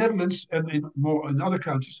 In the Netherlands and in other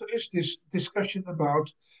countries, there is this discussion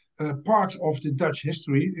about part of the Dutch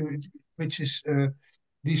history, which is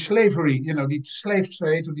the slavery, the slave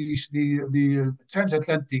trade, or the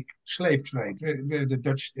transatlantic slave trade, where the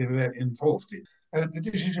Dutch were involved in. And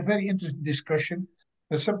this is a very interesting discussion.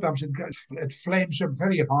 Sometimes it flames up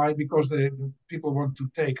very high because the people want to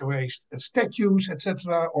take away statues,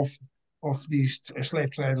 etc., of these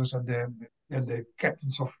slave traders and the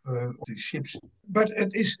captains of the ships. But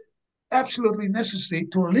it is absolutely necessary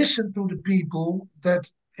to listen to the people that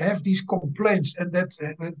have these complaints, and that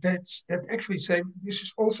actually say this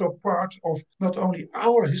is also part of not only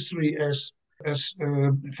our history as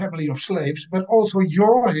family of slaves, but also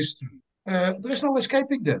your history. There's no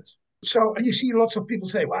escaping that. So you see lots of people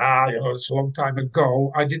say, well, it's a long time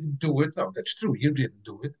ago. I didn't do it. No, that's true. You didn't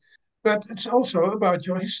do it. But it's also about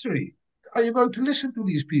your history. Are you going to listen to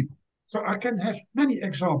these people? So I can have many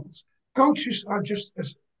examples. Coaches are just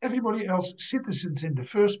as everybody else citizens in the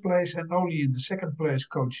first place, and only in the second place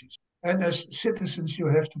coaches. And as citizens, you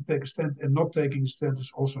have to take a stand, and not taking a stand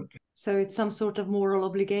is also. So it's some sort of moral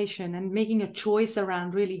obligation and making a choice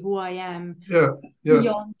around really who I am. Yeah.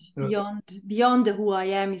 Beyond the who I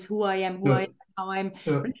am is who I am, I am, how I'm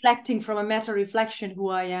reflecting from a meta reflection who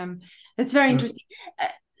I am. That's very interesting.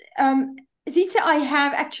 Sijtze,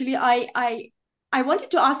 I wanted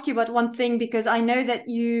to ask you about one thing, because I know that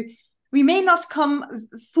we may not come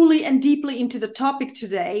fully and deeply into the topic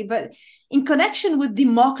today, but in connection with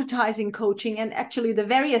democratizing coaching, and actually the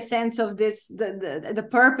very essence of this, the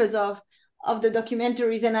purpose of the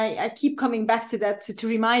documentaries, and I keep coming back to that to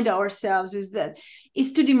remind ourselves, is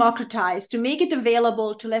to democratize, to make it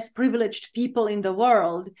available to less privileged people in the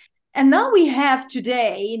world. And now we have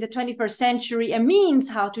today, in the 21st century, a means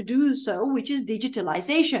how to do so, which is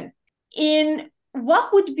digitalization.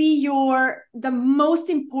 What would be the most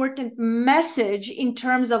important message in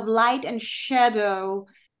terms of light and shadow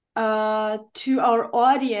to our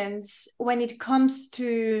audience when it comes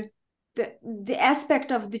to the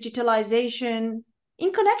aspect of digitalization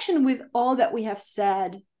in connection with all that we have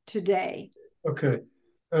said today? Okay.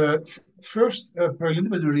 First, a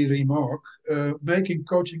preliminary remark, making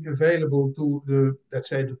coaching available to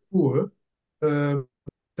the poor,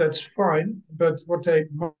 that's fine, but what they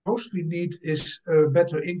mostly need is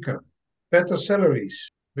better income, better salaries,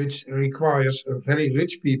 which requires very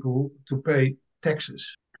rich people to pay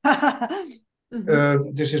taxes.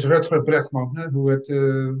 This is Rutger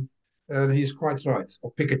Bregman, and he's quite right,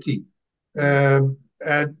 or Piketty.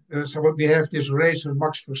 So we have this racer,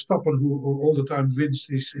 Max Verstappen, who all the time wins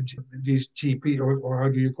these GP, or how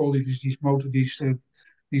do you call it,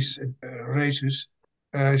 these races.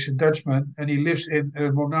 He's a Dutchman, and he lives in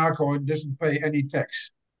Monaco and doesn't pay any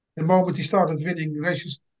tax. The moment he started winning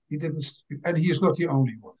races, he didn't, and he is not the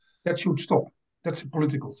only one. That should stop. That's a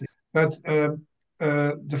political thing. But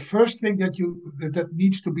the first thing that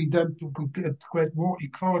needs to be done to create more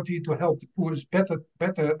equality, to help the poor, is better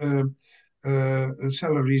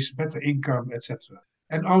salaries, better income, etc.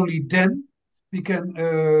 And only then we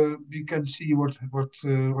can see what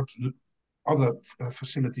other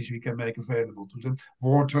facilities we can make available to them,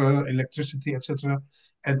 water, electricity, etc.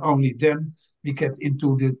 And only then we get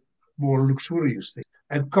into the more luxurious things.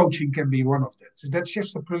 And coaching can be one of that. So that's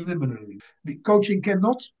just a preliminary. Coaching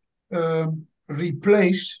cannot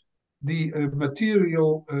replace the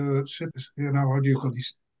material, how do you call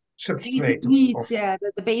this? Substrate. Needs,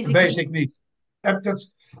 the basic need.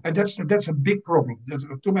 That's a big problem. There's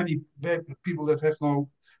too many people that have no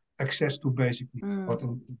access to basic needs. Or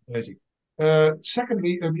to basic.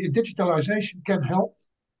 Secondly, digitalization can help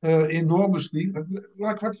enormously,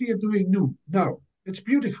 like what we are doing now. It's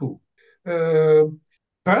beautiful.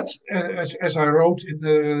 But as I wrote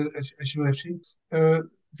as you have seen,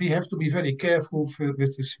 we have to be very careful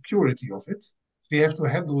with the security of it. We have to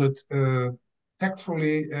handle it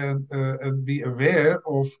tactfully and be aware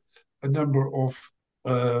of a number of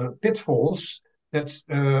pitfalls that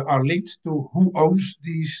are linked to who owns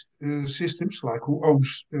these systems, like who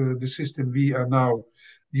owns the system we are now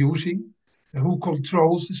using, who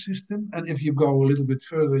controls the system, and if you go a little bit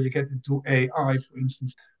further, you get into AI, for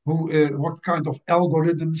instance. What kind of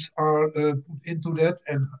algorithms are put into that,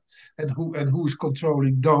 and who is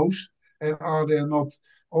controlling those, and are there not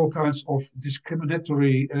all kinds of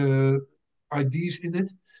discriminatory ideas in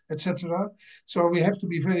it, etc. So we have to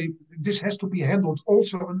be this has to be handled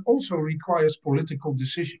also, and also requires political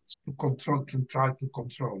decisions to try to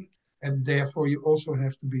control it. And therefore you also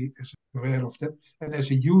have to be aware of that. And as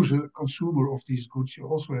a user, consumer of these goods, you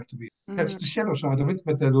also have to be. That's the shadow side of it.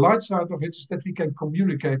 But the light side of it is that we can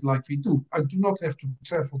communicate like we do. I do not have to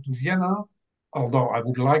travel to Vienna, although I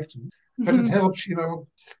would like to. But it helps,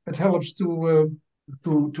 it helps to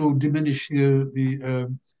diminish the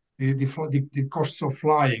the costs of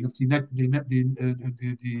flying, of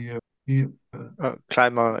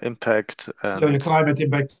climate impact the and climate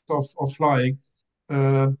impact of flying.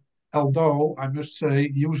 Although I must say,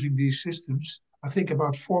 using these systems, I think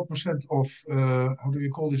about 4% of how do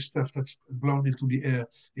you call this stuff that's blown into the air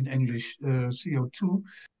in English, CO2.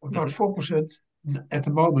 About 4% at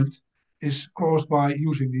the moment is caused by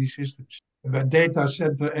using these systems. A data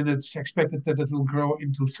center, and it's expected that it will grow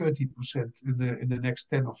into 30% in the next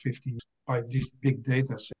 10 or 15 years by these big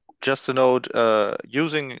data centers. just a note,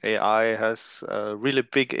 using AI has a really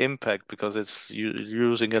big impact because it's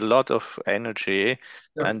using a lot of energy,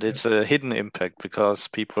 and it's a hidden impact because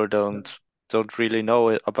people don't really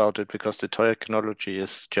know about it because the technology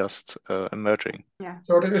is just emerging. Yeah.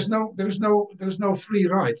 So there's no free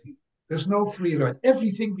ride here. There's no free ride.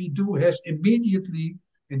 Everything we do has immediately,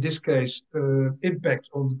 in this case, impact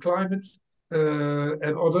on the climate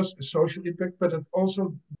and others, a social impact, but it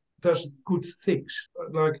also does good things.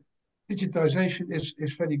 Like digitization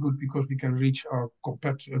is very good because we can reach our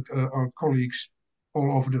colleagues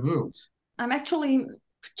all over the world. I'm actually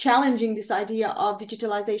challenging this idea of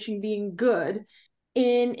digitalization being good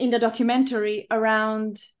in the documentary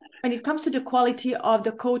around when it comes to the quality of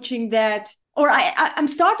the coaching that, or I'm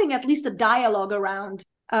starting at least a dialogue around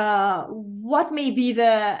what may be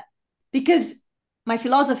because my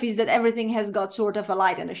philosophy is that everything has got sort of a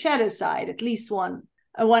light and a shadow side, at least one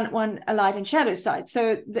a light and shadow side.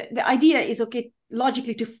 So the idea is, okay,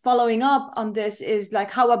 logically to following up on this is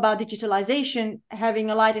like, how about digitalization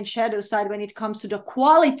having a light and shadow side when it comes to the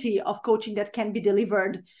quality of coaching that can be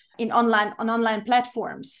delivered on online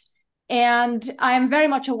platforms? And I am very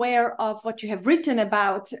much aware of what you have written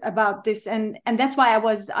about this, and that's why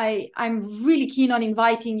I'm really keen on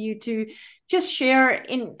inviting you to just share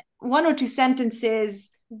in one or two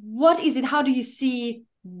sentences, what is it? How do you see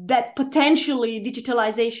that potentially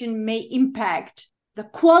digitalization may impact the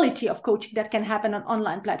quality of coaching that can happen on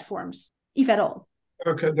online platforms, if at all?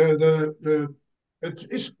 Okay, it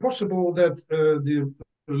is possible that the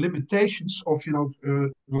limitations of,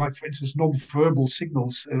 like for instance, non-verbal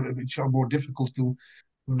signals, which are more difficult to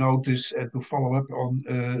notice and to follow up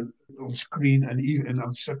on screen and even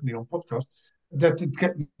certainly on podcast, that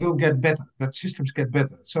will get better, that systems get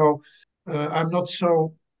better. So I'm not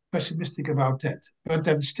so pessimistic about that. But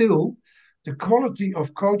then still, the quality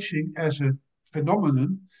of coaching as a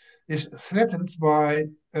phenomenon is threatened by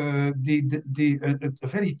a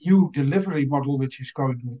very new delivery model, which is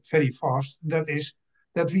going very fast. That is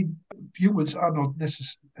that we humans are not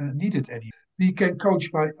needed anymore. We can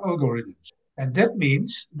coach by algorithms. And that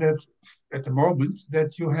means that at the moment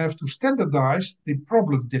that you have to standardize the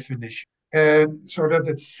problem definition, and so that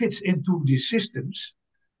it fits into the systems,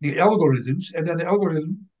 the algorithms, and then the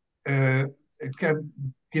algorithm can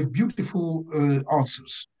give beautiful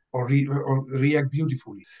answers or react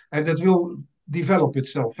beautifully. And that will develop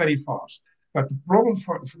itself very fast. But the problem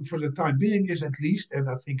for the time being is, at least, and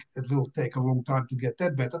I think it will take a long time to get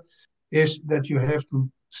that better, is that you have to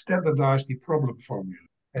standardize the problem formula.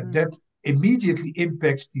 And that immediately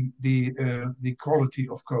impacts the quality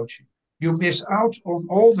of coaching. You miss out on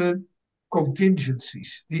all the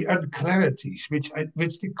contingencies, the unclarities, which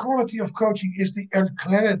the quality of coaching is the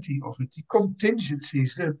unclarity of it, the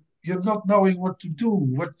contingencies, that you're not knowing what to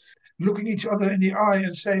do, looking each other in the eye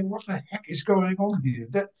and saying, what the heck is going on here?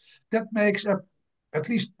 That makes up at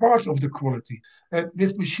least part of the quality. And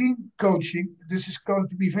with machine coaching, this is going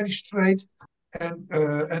to be very straight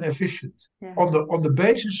and efficient on the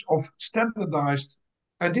basis of standardized.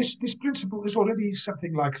 And this principle is already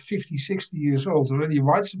something like 50, 60 years old. Already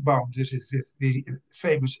Weizenbaum, this is the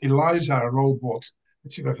famous ELIZA robot.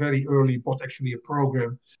 It's in a very early bot, actually a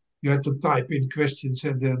program. You had to type in questions,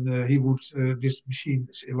 and then this machine,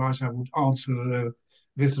 this ELIZA, would answer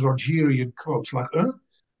with Rogerian quotes like,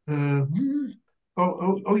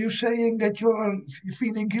 Oh, you're saying that you're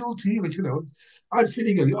feeling guilty? Which, I'm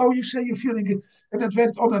feeling guilty. Oh, you say you're feeling guilty. And it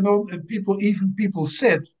went on, and people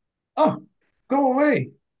said, oh, go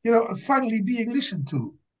away. Finally being listened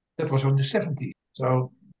to. That was on the 70s.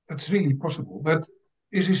 So it's really possible. But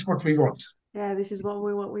is this what we want? Yeah, this is what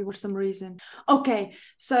we want. We want some reason. Okay,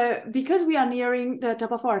 so because we are nearing the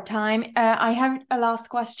top of our time, I have a last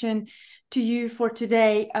question to you for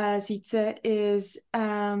today, Sijtze,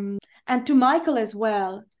 and to Michael as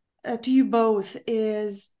well, to you both,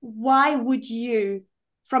 is why would you,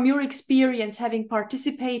 from your experience, having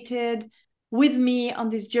participated with me on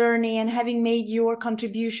this journey and having made your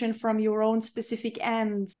contribution from your own specific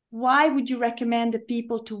ends, why would you recommend the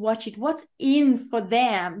people to watch it? What's in for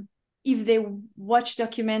them if they watch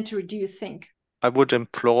documentary, do you think? I would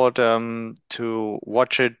implore them to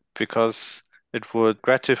watch it because it would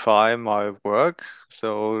gratify my work.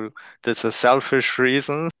 So that's a selfish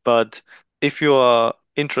reason. But if you are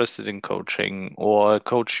interested in coaching or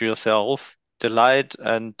coach yourself, the light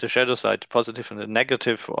and the shadow side, the positive and the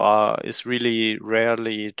negative, is really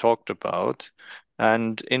rarely talked about.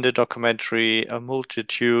 And in the documentary, a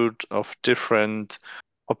multitude of different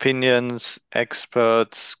opinions,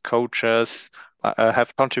 experts, coaches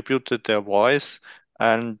have contributed their voice.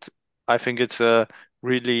 And I think it's a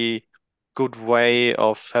really good way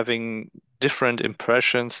of having different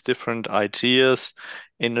impressions, different ideas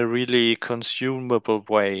in a really consumable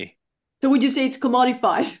way. So would you say it's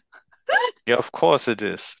commodified? Yeah, of course it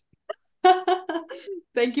is.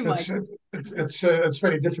 Thank you, It's, Mike. it's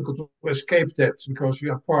very difficult to escape that because we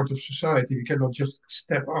are part of society. We cannot just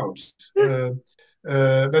step out.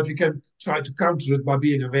 But we can try to counter it by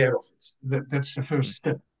being aware of it. That's the first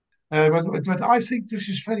step. But I think this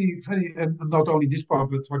is very, very, and not only this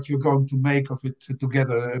part, but what you're going to make of it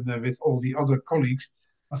together and with all the other colleagues,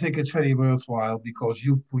 I think it's very worthwhile because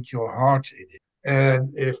you put your heart in it.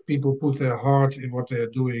 And if people put their heart in what they're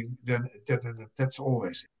doing, then that's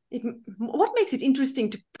always it. What makes it interesting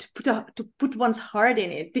to put one's heart in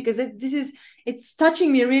it? Because it's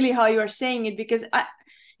touching me really how you are saying it, because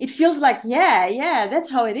it feels like, yeah, that's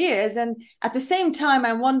how it is. And at the same time,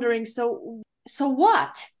 I'm wondering, so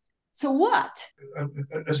what? So what?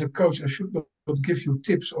 As a coach, I should not give you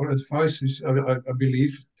tips or advices, I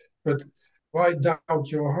believe, but why doubt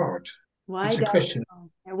your heart? It's a question.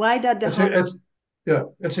 Why doubt the heart?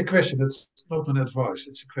 It's a question. It's not an advice.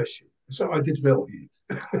 It's a question. So I did well here.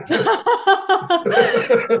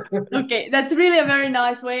 Okay, that's really a very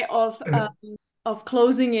nice way of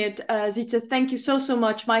closing it. Sijtze, thank you so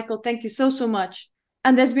much. Michael, thank you so much.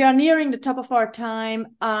 And as we are nearing the top of our time,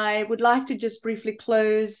 I would like to just briefly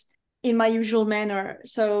close in my usual manner.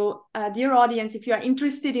 So, dear audience, if you are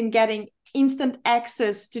interested in getting instant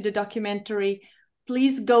access to the documentary,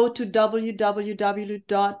 please go to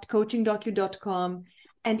www.coachingdocu.com.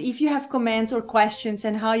 And if you have comments or questions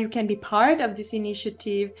on how you can be part of this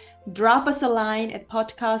initiative, drop us a line at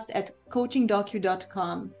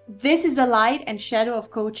podcast@coachingdocu.com. This is A Light and Shadow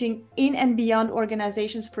of Coaching in and Beyond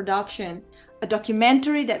Organizations production, a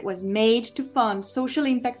documentary that was made to fund social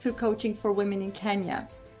impact through coaching for women in Kenya.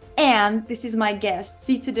 And this is my guest,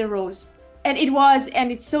 Sijtze de Roos. And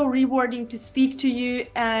it's so rewarding to speak to you.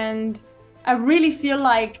 And I really feel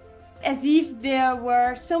like as if there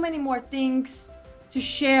were so many more things to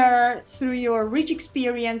share through your rich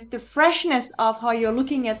experience, the freshness of how you're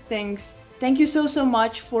looking at things. Thank you so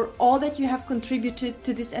much for all that you have contributed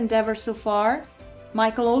to this endeavor so far,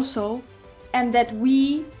 Michael also, and that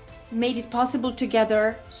we made it possible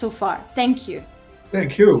together so far. Thank you.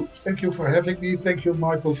 Thank you. Thank you for having me. Thank you,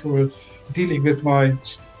 Michael, for dealing with my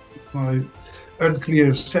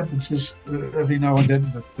unclear sentences every now and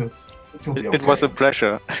then. But it was a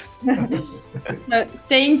pleasure. So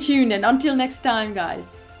staying tuned, and until next time,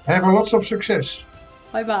 guys. Have lots of success.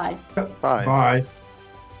 Bye-bye. Bye. Bye.